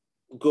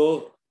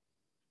go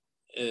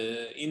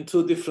in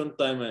 2 different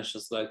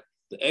dimensions, like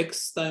the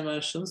X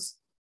dimensions.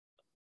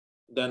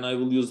 Then I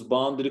will use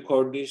boundary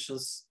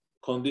conditions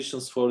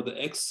for the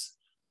X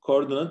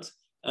coordinate,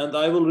 and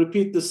I will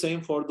repeat the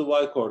same for the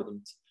Y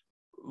coordinate.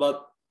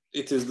 But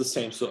it is the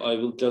same, so I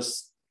will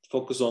just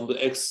focus on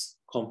the X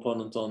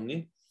component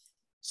only.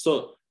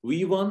 So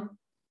V1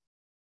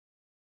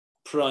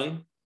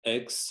 prime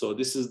X, so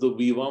this is the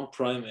V1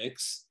 prime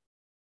X,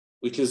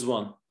 which is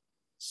 1.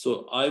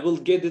 So I will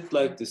get it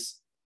like this.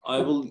 I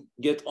will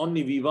get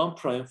only V1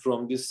 prime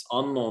from this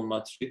unknown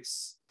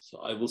matrix.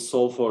 So I will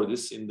solve for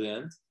this in the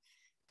end.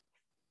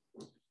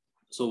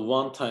 So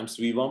 1 times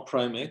V1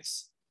 prime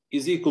X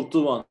is equal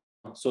to 1.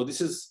 So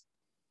this is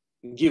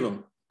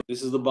given.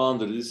 This is the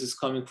boundary. This is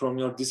coming from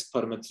your disk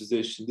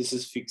parameterization. This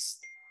is fixed.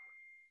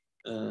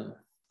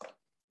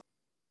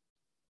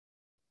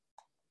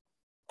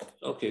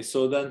 Okay,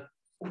 so then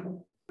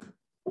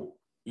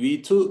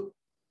V2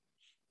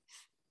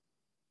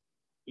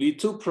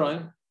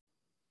 prime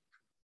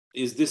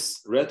is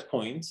this red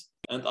point,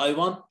 and I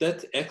want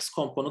that X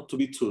component to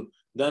be 2.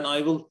 Then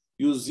I will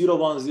use 0,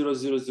 1, 0,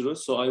 0, 0.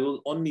 So I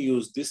will only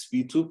use this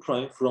V2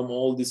 prime from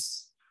all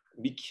this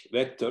big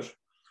vector,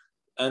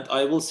 and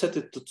I will set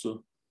it to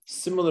 2.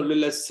 Similarly,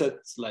 let's set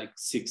like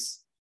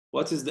 6.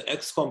 What is the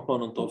X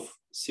component of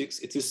 6?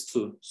 It is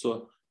 2.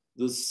 So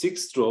the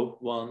 6th row,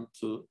 1,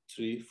 2,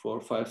 3,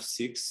 4, 5,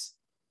 6.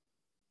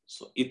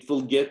 So it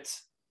will get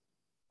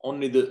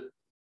only the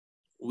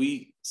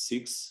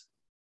V6,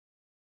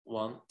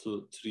 1,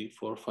 2, 3,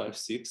 4, 5,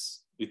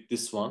 6 with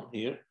this one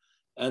here.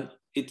 And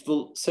it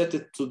will set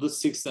it to the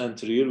 6th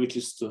entry here, which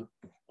is 2.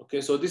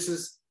 Okay, so this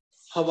is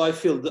how I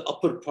fill the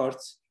upper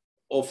part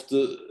of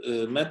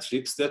the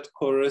matrix that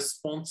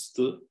corresponds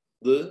to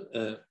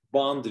the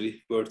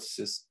boundary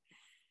vertices.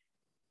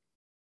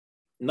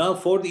 Now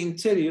for the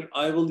interior,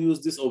 I will use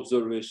this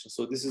observation.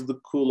 So this is the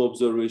cool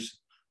observation.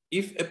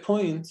 If a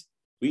point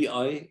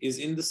Vi is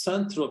in the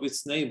center of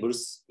its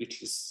neighbors,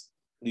 which is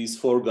these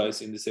four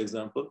guys in this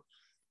example,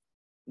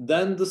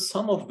 then the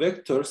sum of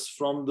vectors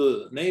from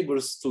the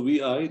neighbors to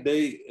Vi,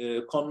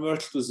 they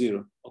converge to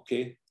zero,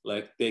 okay?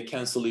 Like they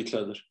cancel each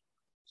other.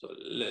 So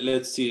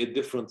let's see a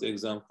different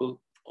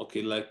example,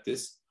 okay, like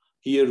this.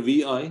 Here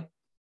Vi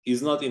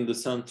is not in the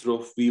center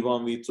of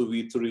V1, V2,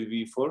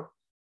 V3, V4.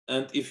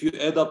 And if you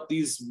add up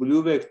these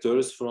blue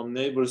vectors from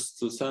neighbors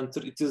to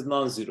center, it is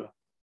non-zero,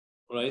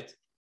 right?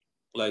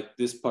 Like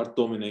this part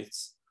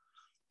dominates.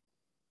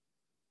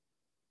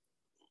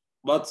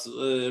 But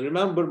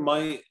remember,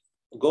 my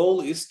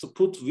goal is to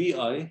put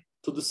Vi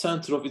to the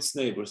center of its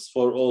neighbors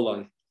for all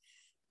I.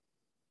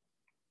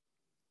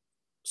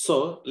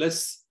 So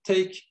let's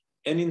take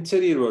an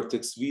interior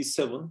vertex,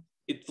 V7.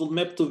 It will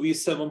map to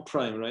V7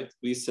 prime, right?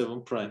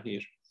 V7 prime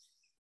here.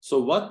 So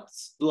what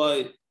do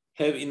I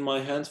have in my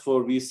hand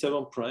for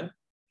V7 prime?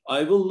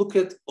 I will look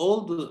at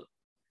all the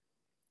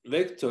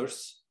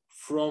vectors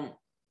from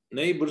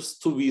neighbors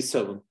to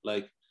V7,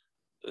 like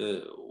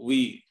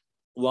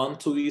V1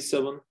 to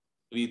V7,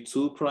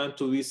 V2 prime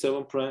to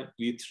V7 prime,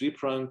 V3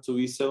 prime to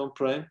V7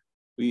 prime,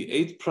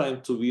 V8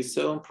 prime to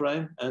V7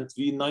 prime, and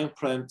V9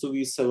 prime to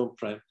V7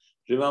 prime.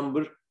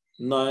 Remember,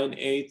 9,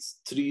 8,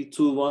 3,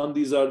 2, 1,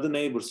 these are the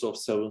neighbors of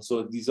 7.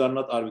 So these are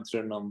not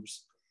arbitrary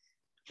numbers.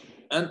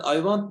 And I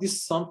want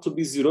this sum to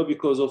be 0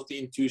 because of the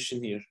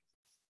intuition here.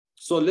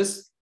 So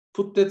let's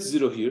put that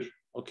 0 here,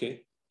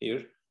 okay,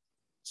 here.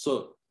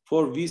 So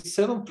for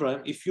V7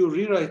 prime, if you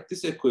rewrite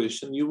this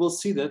equation, you will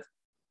see that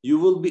you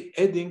will be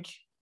adding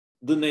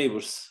the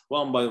neighbors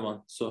one by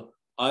one. So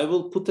I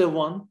will put a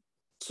 1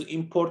 to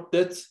import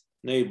that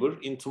neighbor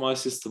into my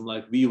system,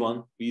 like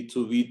V1, V2,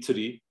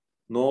 V3,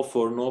 no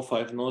 4, no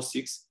 5, no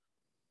 6,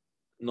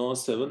 no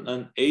 7,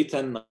 and 8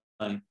 and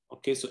 9.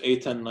 Okay, so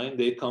 8 and 9,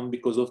 they come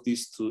because of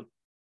these two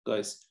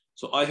guys.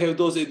 So I have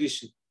those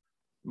addition.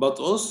 But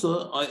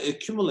also I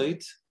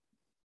accumulate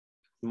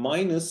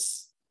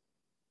minus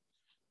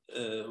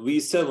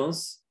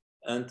V7s,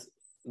 and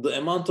the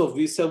amount of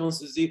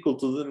V7s is equal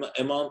to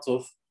the amount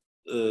of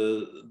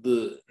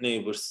the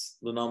neighbors,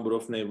 the number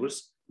of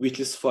neighbors, which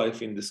is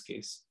 5 in this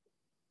case.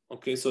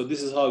 Okay, so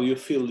this is how you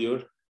fill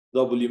your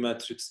W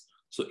matrix.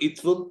 So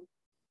it will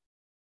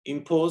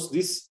impose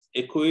this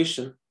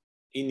equation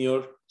in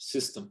your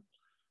system.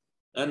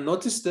 And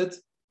notice that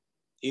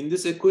in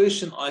this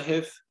equation, I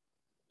have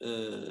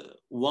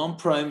 1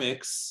 prime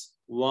x,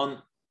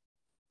 one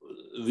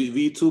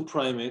V2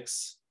 prime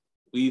x,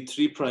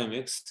 V3 prime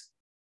x,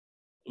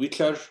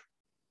 which are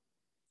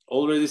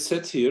already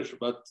set here,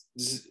 but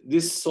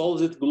this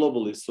solves it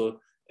globally. So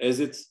as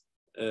it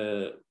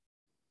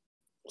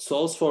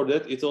solves for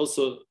that, it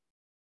also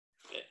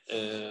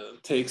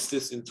takes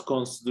this into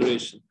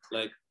consideration.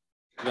 Like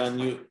when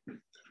you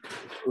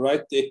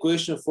write the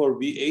equation for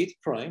V8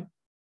 prime,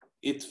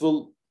 it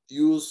will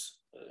use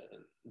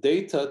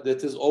data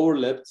that is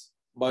overlapped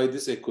by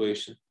this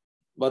equation.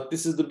 But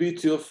this is the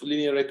beauty of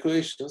linear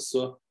equations.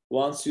 So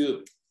once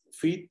you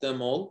feed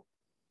them all,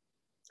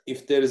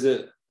 if there is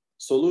a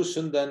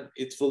solution, then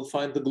it will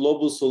find the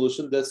global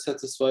solution that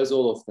satisfies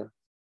all of them.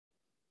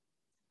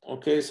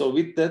 Okay, so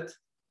with that,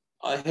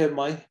 I have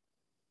my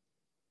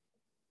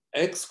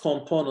X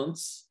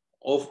components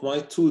of my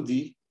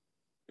 2D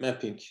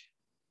mapping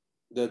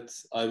that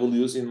I will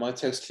use in my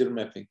texture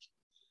mapping.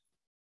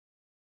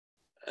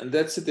 And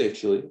that's it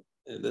actually.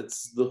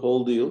 That's the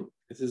whole deal.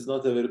 It is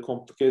not a very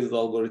complicated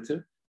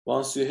algorithm.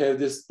 Once you have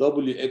this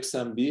W, X,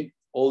 and B,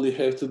 all you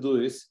have to do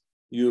is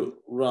you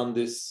run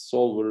this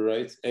solver,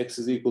 right? X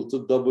is equal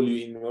to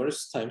W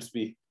inverse times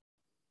B.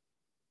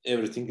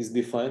 Everything is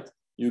defined.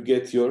 You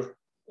get your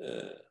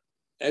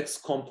X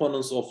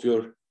components of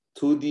your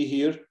 2D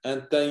here,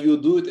 and then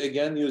you do it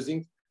again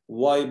using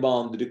Y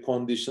boundary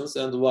conditions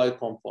and Y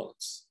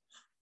components.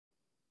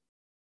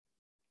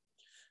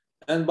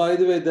 And by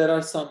the way, there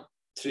are some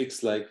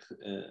tricks, like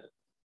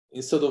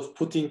instead of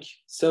putting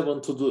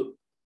 7 to the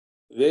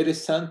very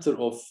center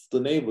of the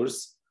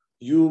neighbors,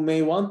 you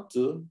may want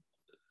to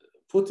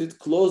put it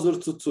closer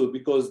to 2,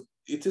 because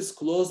it is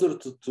closer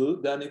to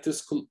 2 than it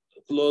is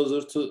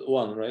closer to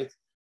 1, right?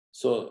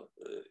 So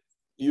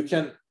you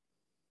can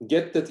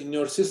get that in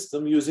your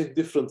system using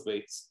different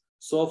weights.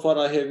 So far,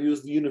 I have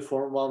used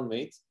uniform 1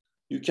 weight.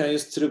 You can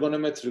use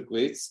trigonometric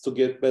weights to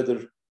get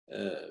better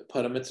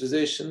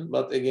parameterization,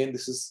 but again,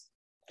 this is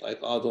like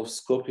out of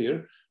scope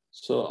here.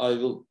 So I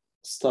will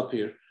stop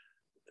here.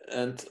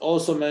 And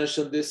also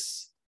mention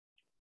this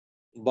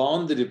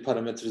boundary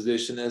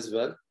parameterization as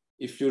well.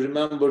 If you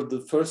remember,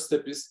 the first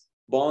step is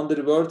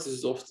boundary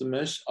vertices of the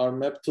mesh are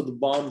mapped to the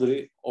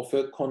boundary of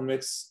a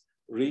convex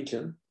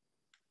region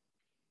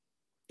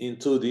in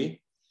 2D.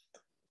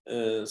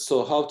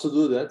 So how to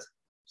do that?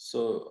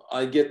 So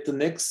I get the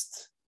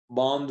next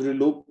boundary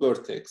loop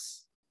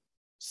vertex,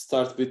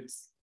 start with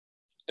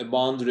a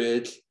boundary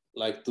edge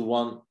like the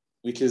one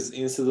which is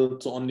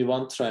incident to only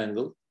one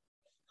triangle.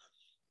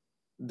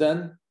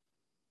 Then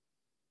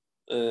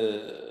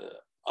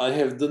I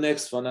have the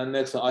next one and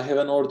next one. I have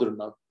an order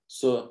now.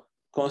 So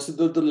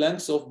consider the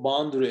lengths of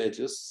boundary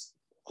edges,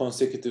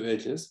 consecutive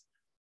edges.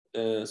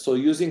 So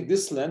using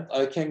this length,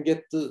 I can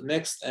get the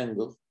next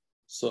angle.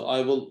 So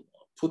I will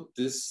put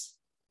this,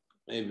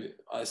 maybe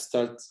I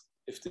start,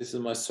 if this is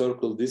my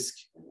circle disk,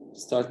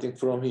 starting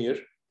from here,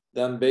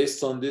 then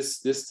based on this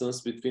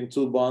distance between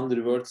two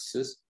boundary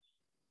vertices,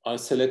 I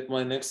select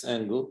my next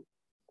angle,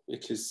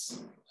 which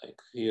is like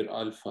here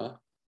alpha,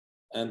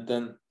 and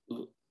then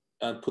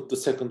put the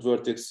second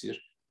vertex here.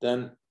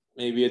 Then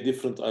maybe a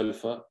different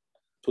alpha,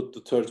 put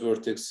the third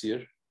vertex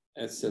here,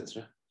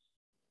 etc.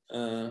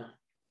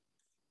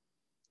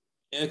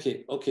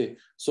 Okay.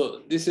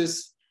 So this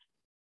is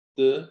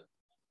the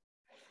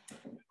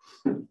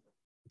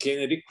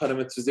generic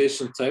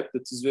parameterization type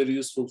that is very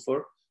useful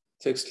for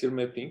texture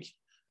mapping.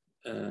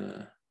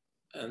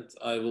 And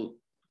I will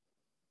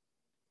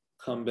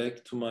come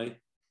back to my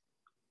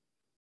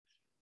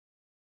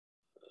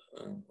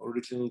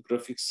original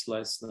graphics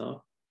slides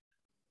now.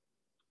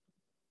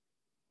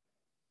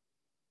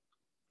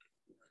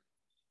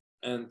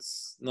 And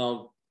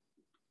now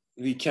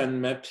we can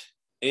map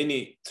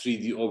any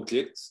 3D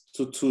object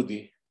to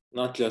 2D,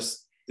 not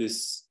just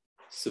this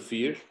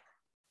sphere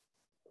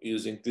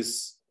using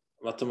this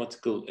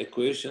mathematical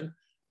equation,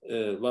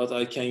 but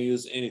I can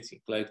use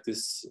anything like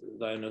this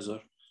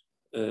dinosaur.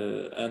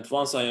 And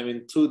once I am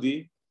in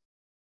 2D,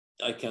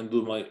 I can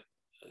do my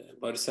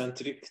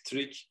barycentric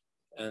trick,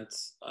 and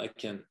I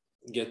can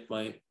get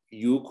my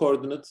U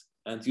coordinate,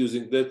 and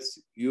using that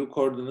U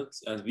coordinate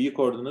and V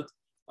coordinate,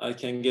 I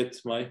can get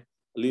my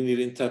linear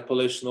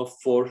interpolation of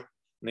 4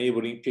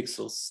 neighboring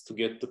pixels to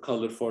get the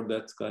color for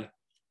that guy.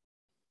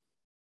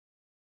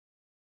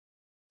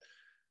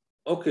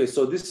 Okay,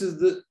 so this is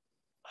the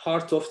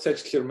heart of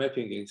texture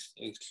mapping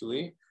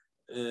actually.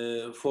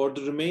 For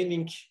the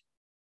remaining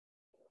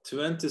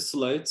 20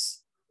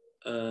 slides,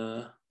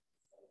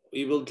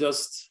 we will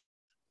just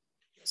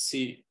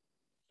see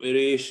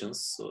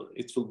variations. So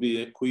it will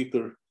be a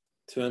quicker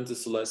 20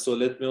 slides. So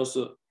let me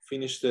also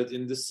finish that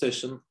in this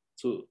session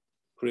to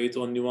create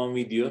only one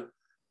video,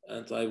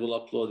 and I will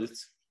upload it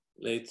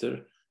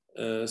later.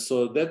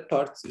 So that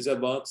part is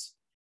about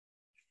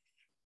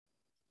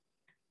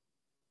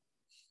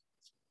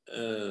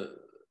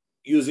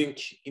using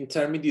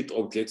intermediate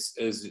objects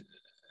as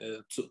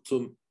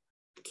to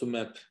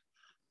map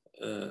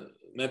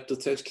the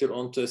texture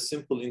onto a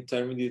simple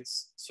intermediate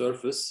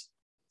surface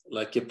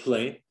like a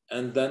plane,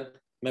 and then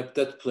map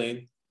that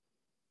plane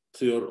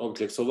to your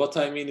object. So what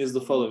I mean is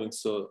the following.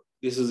 So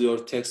this is your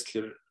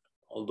texture,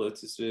 although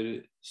it is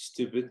very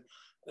stupid.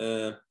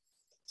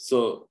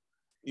 So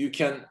you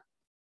can,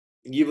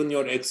 given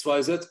your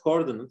XYZ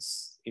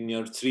coordinates in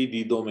your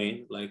 3D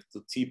domain, like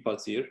the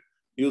teapot here,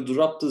 you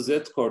drop the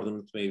Z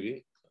coordinate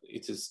maybe.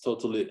 It is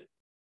totally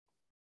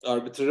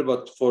arbitrary,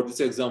 but for this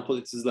example,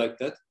 it is like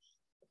that.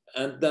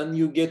 And then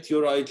you get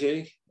your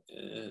IJ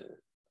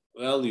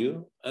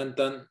value, and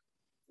then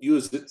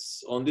use it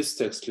on this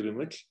texture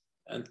image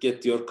and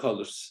get your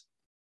colors.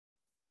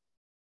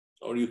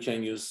 Or you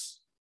can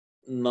use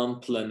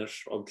non-planar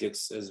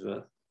objects as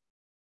well,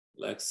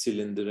 like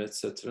cylinder,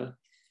 etc.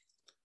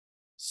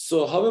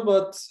 So how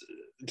about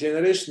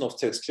generation of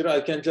texture?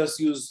 I can just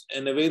use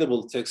an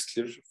available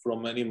texture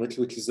from an image,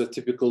 which is a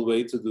typical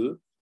way to do.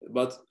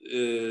 But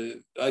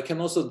I can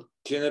also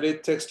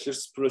generate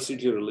textures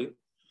procedurally.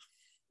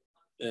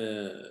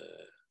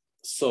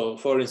 So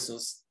for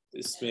instance,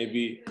 this may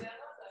be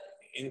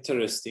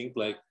interesting,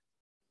 like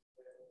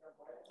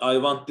I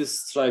want these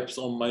stripes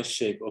on my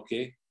shape,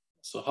 okay?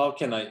 So how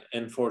can I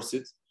enforce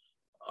it?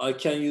 I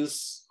can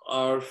use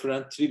our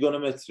friend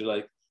trigonometry,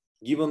 like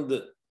given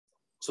the,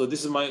 so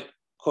this is my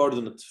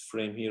coordinate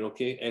frame here,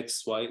 okay?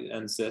 X, Y,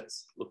 and Z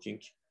looking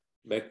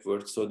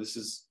backwards. So this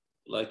is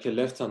like a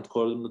left-hand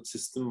coordinate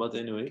system, but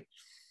anyway.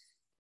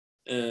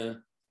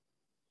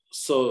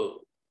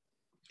 So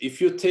if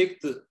you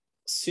take the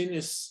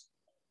sinus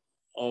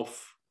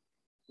of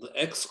the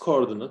X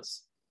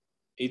coordinates,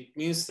 it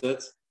means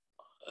that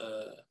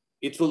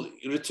it will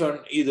return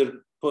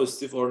either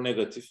positive or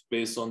negative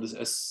based on this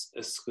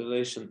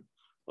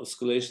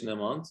oscillation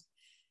amount.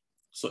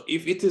 So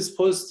if it is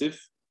positive,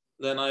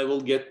 then I will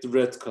get the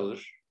red color,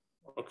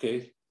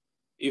 okay?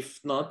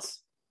 If not,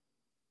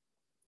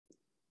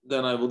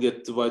 then I will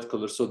get the white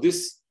color. So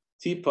this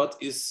teapot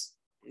is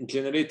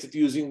generated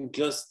using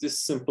just this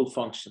simple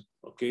function,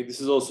 okay? This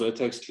is also a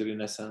texture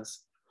in a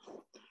sense.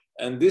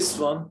 And this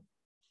one,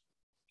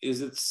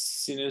 is it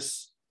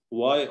sinus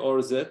Y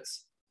or Z?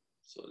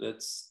 So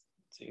let's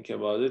think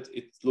about it.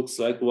 It looks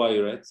like Y,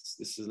 right?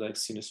 This is like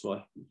sinus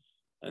Y,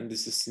 and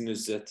this is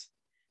sinus Z.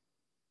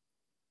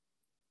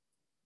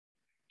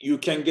 You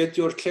can get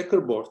your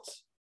checkerboard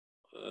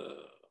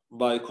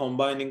by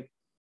combining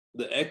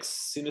the X,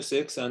 sinus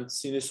X, and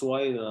sinus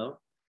Y now,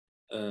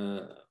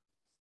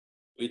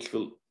 which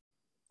will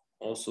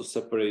also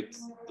separate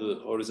the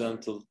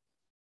horizontal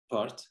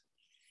part.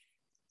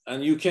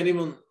 And you can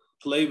even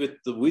play with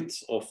the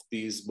width of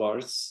these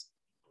bars,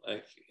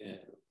 like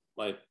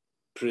by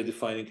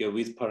predefining a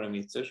width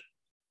parameter.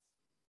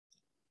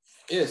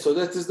 Yeah, so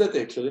that is that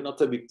actually,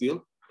 not a big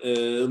deal.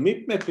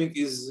 MIP mapping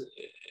is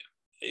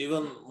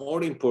even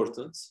more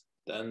important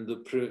than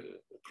the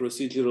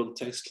procedural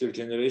text clear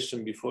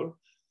generation before.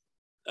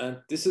 And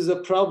this is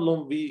a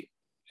problem we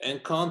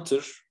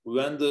encounter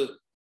when the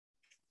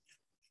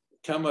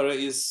camera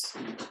is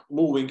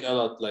moving a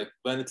lot. Like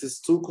when it is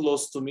too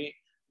close to me,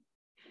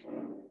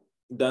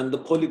 then the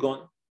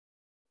polygon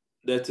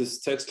that is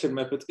text clear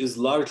mapped is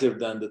larger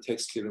than the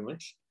text clear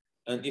image.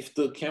 And if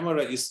the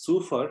camera is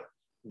too far,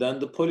 then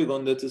the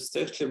polygon that is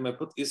text clear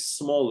mapped is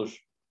smaller.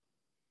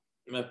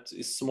 Mapped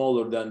is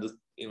smaller than the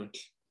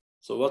image.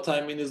 So what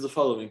I mean is the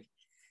following.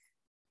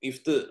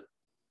 If the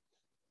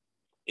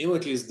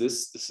image is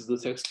this is the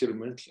text clear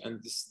image,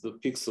 and this is the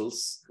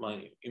pixels,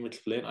 my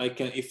image plane, I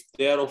can, if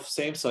they are of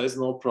same size,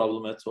 no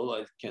problem at all.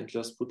 I can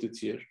just put it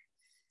here.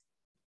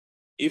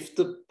 If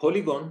the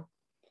polygon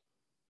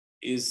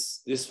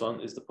is, this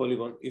one is the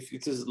polygon, if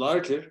it is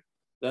larger,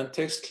 then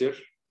text clear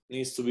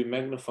needs to be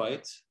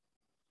magnified.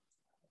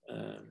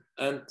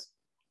 And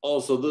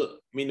also the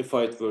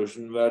minified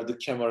version where the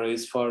camera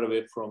is far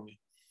away from me.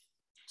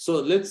 So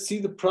let's see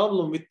the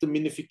problem with the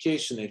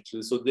minification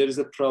actually. So there is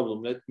a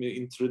problem. Let me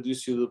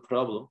introduce you the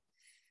problem.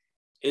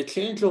 A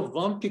change of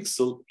 1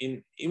 pixel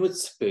in image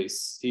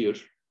space here,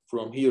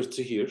 from here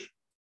to here,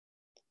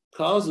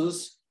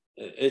 causes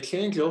a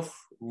change of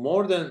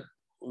more than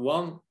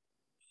 1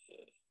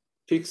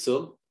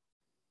 pixel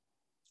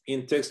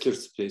in texture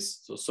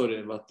space. So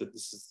sorry about that.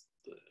 This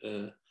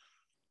is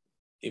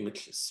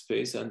image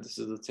space and this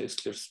is the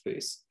texture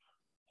space.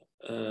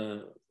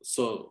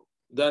 So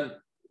then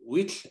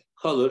which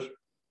color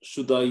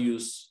should I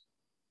use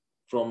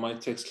from my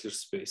texture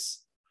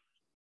space?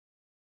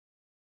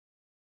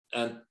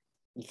 And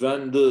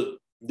when the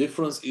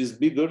difference is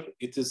bigger,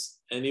 it is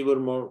an even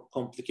more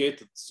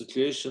complicated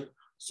situation.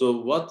 So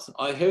what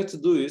I have to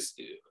do is,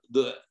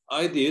 the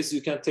idea is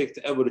you can take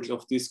the average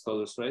of these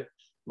colors, right?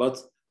 But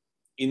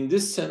in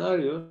this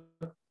scenario,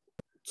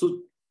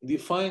 to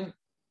define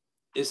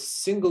a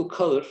single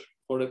color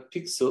for a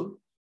pixel,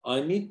 I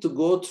need to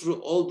go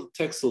through all the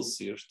texels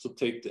here to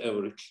take the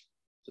average.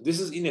 So this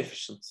is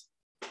inefficient.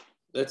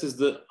 That is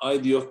the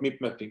idea of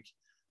MIP mapping,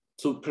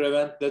 to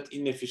prevent that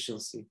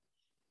inefficiency.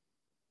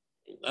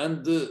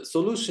 And the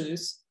solution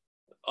is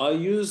I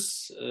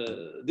use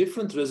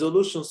different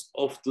resolutions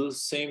of the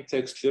same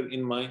texture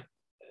in my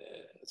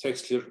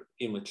texture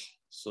image.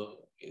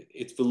 So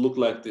it will look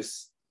like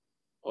this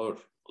or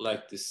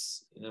like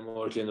this in a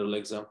more general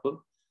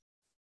example.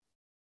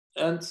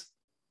 And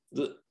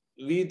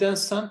we then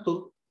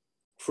sample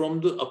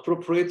from the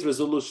appropriate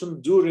resolution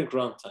during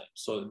runtime.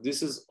 So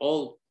this is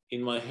all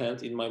in my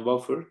hand, in my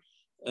buffer.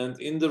 And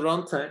in the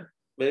runtime,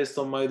 based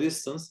on my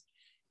distance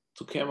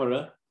to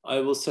camera, I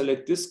will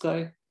select this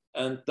guy.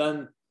 And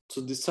then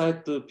to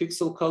decide the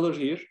pixel color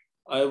here,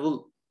 I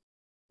will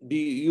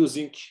be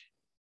using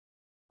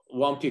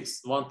one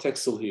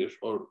texel here,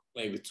 or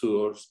maybe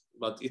two,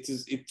 but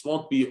it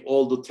won't be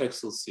all the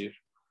texels here.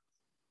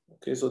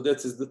 Okay, so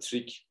that is the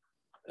trick,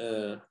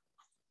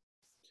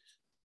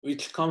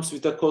 which comes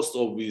with a cost,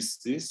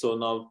 obviously. So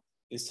now,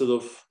 instead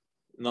of,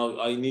 now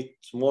I need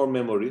more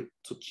memory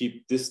to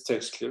keep this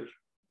texture,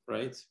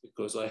 right?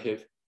 Because I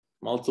have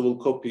multiple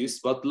copies,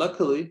 but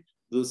luckily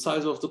the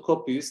size of the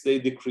copies, they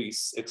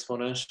decrease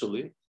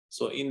exponentially.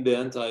 So in the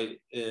end, I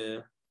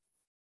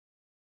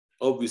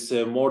obviously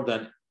have more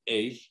than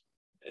a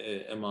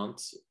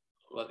amount,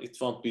 but it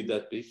won't be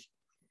that big.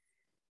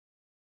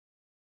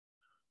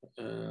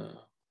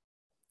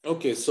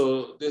 Okay,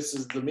 so this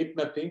is the MIP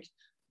mapping.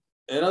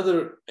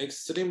 Another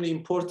extremely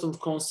important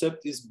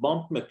concept is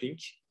bump mapping.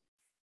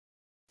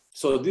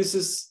 So this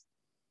is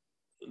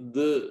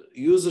the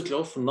usage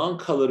of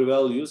non-color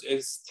values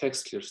as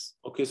textures.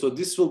 Okay, so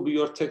this will be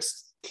your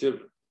texture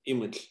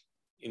image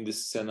in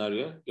this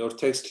scenario, your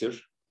texture.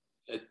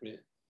 Let me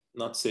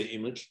not say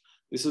image.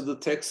 This is the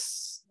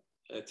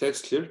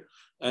texture,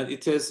 and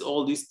it has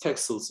all these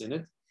texels in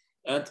it.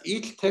 And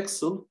each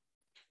texel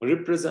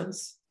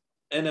represents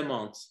an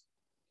amount,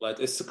 like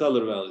a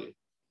scalar value.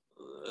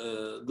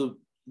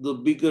 The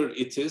bigger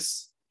it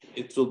is,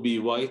 it will be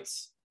white.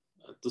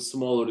 The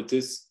smaller it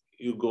is,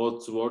 you go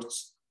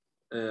towards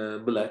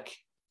black.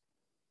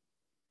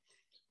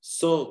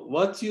 So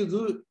what you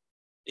do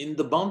in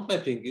the bump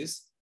mapping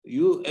is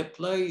you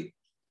apply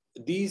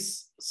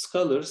these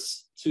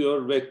scalars to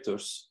your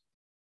vectors,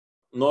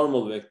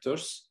 normal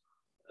vectors,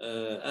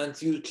 and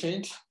you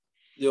change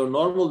your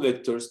normal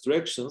vectors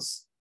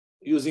directions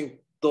using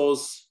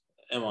those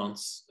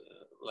amounts,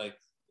 like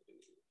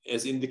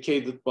as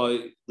indicated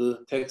by the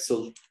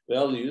texel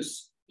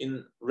values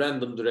in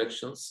random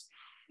directions.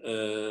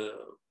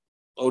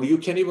 Or you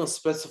can even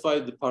specify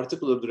the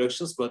particular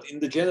directions, but in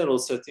the general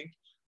setting,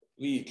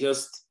 we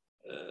just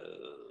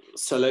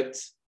select.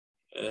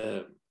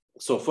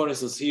 So for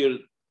instance, here,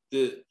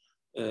 the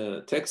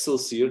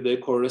texels here, they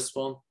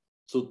correspond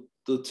to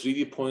the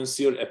 3D points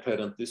here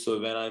apparently. So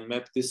when I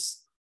map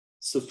this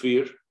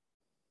sphere,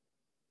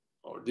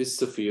 or this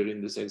sphere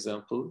in this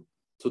example,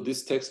 to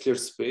this texture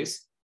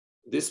space,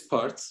 this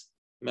part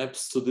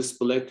maps to this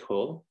black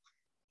hole.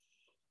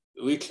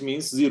 which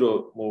means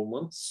zero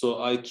movement.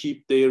 So I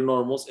keep their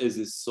normals as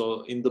is.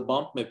 So in the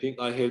bump mapping,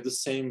 I have the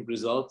same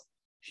result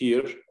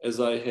here as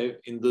I have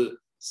in the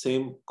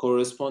same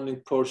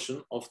corresponding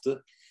portion of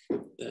the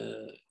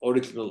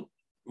original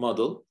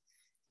model.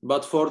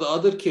 But for the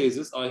other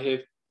cases, I have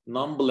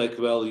non-black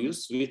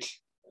values,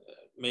 which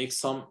make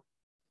some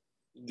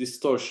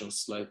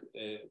distortions, like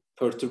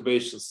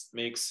perturbations,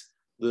 makes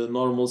the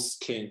normals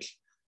change.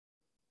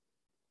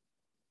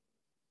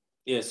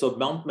 Yeah, so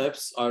bump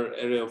maps are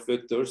array of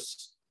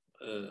vectors.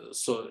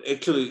 So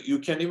actually, you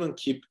can even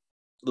keep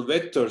the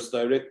vectors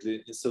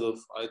directly instead of,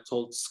 I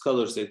told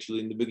scalars actually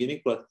in the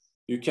beginning, but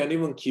you can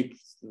even keep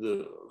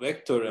the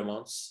vector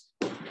amounts,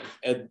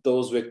 add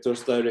those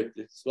vectors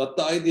directly. But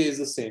the idea is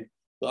the same.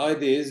 The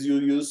idea is you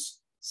use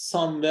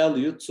some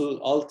value to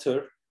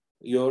alter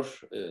your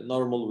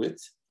normal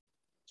width.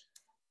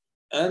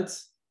 And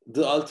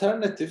the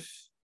alternative,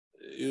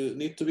 you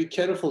need to be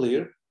careful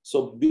here.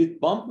 So with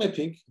bump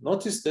mapping,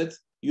 notice that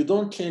you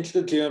don't change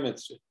the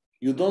geometry.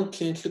 You don't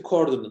change the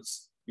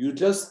coordinates. You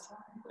just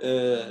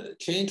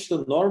change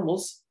the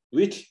normals,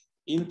 which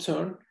in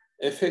turn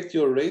affect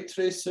your ray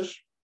tracer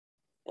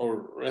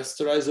or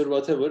rasterizer,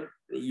 whatever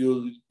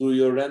you do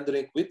your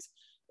rendering with.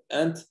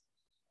 And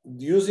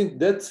using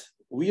that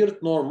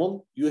weird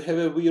normal, you have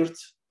a weird,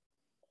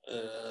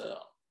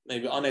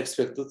 maybe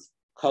unexpected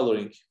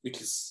coloring,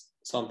 which is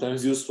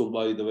sometimes useful,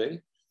 by the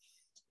way.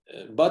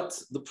 But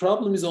the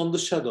problem is on the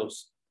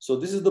shadows. So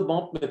this is the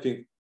bump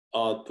mapping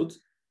output.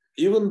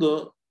 Even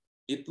though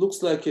it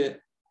looks like a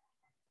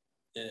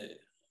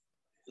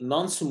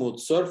non-smooth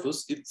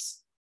surface,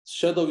 its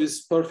shadow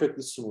is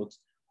perfectly smooth.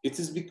 It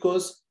is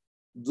because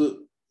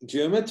the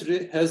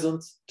geometry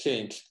hasn't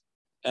changed.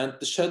 And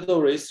the shadow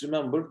rays,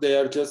 remember, they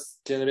are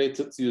just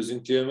generated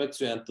using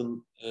geometry and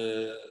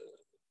the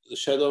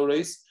shadow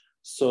rays.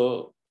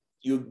 So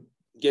you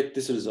get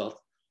this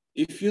result.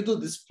 If you do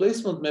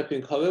displacement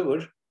mapping,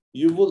 however,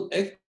 you will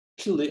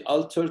actually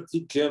alter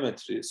the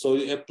geometry. So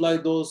you apply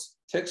those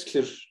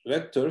texture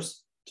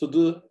vectors to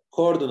the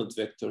coordinate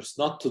vectors,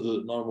 not to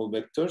the normal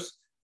vectors.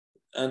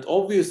 And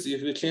obviously,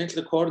 if you change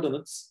the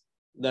coordinates,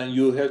 then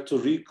you have to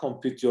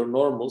recompute your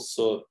normals.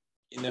 So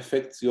in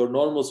effect, your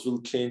normals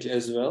will change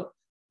as well,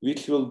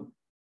 which will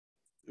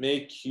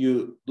make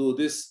you do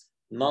this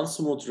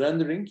non-smooth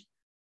rendering.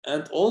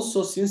 And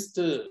also, since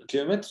the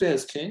geometry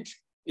has changed,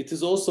 it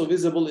is also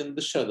visible in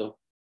the shadow.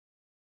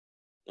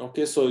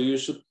 Okay, so you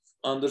should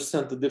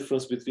understand the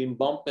difference between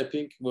bump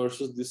mapping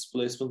versus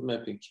displacement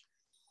mapping.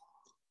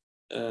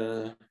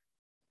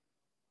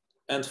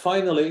 And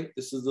finally,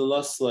 this is the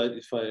last slide,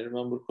 if I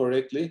remember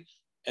correctly,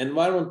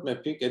 environment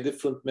mapping, a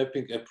different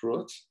mapping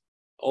approach,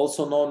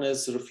 also known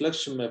as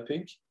reflection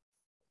mapping.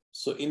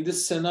 So in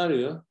this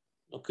scenario,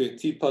 okay,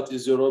 teapot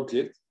is your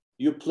object.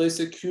 You place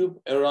a cube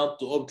around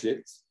the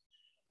object.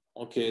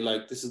 Okay,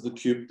 like this is the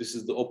cube, this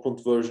is the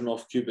opened version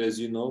of cube, as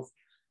you know.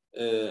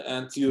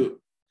 And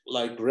you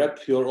like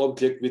wrap your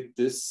object with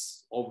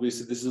this.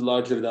 Obviously, this is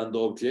larger than the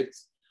object.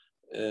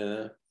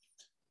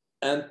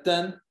 And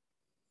then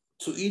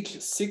to each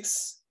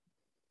 6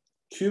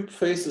 cube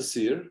faces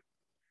here,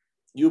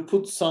 you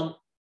put some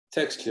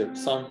texture,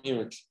 some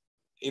image.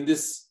 In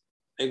this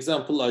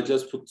example, I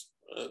just put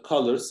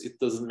colors. It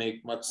doesn't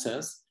make much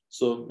sense.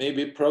 So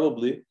maybe,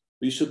 probably,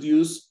 we should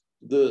use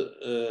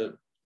the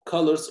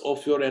colors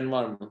of your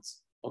environment.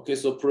 Okay,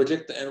 so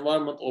project the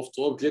environment of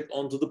the object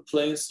onto the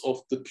planes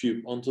of the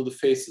cube, onto the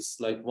faces,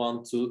 like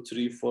 1, 2,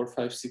 3, 4,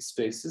 5, 6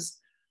 faces.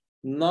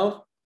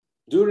 Now,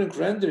 during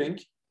rendering,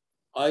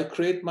 I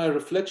create my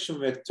reflection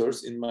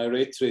vectors in my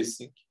ray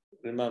tracing.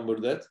 Remember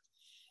that.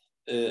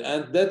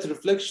 And that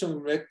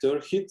reflection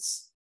vector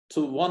hits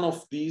to one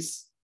of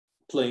these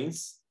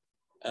planes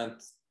and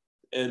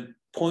a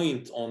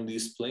point on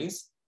these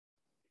planes.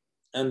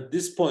 And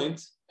this point,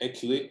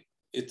 actually,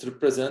 it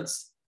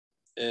represents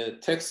a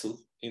texel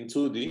in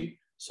 2D.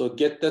 So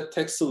get that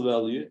texel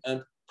value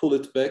and pull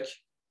it back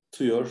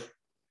to your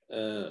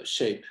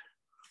shape,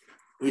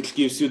 which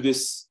gives you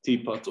this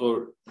teapot,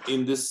 or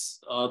in this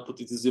output,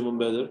 it is even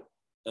better.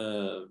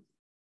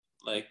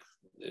 Like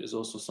there is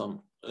also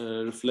some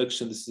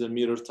reflection. This is a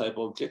mirror type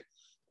object.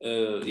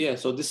 Yeah,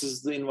 so this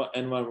is the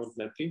environment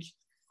mapping.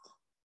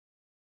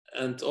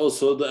 And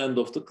also the end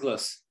of the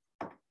class.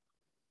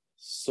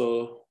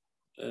 So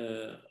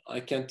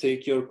I can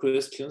take your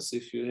questions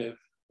if you have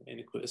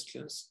any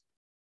questions.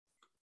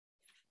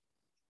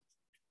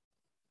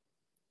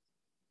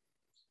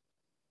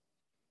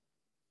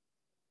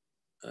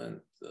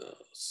 And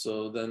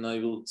so then I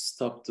will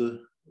stop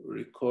the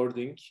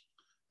recording.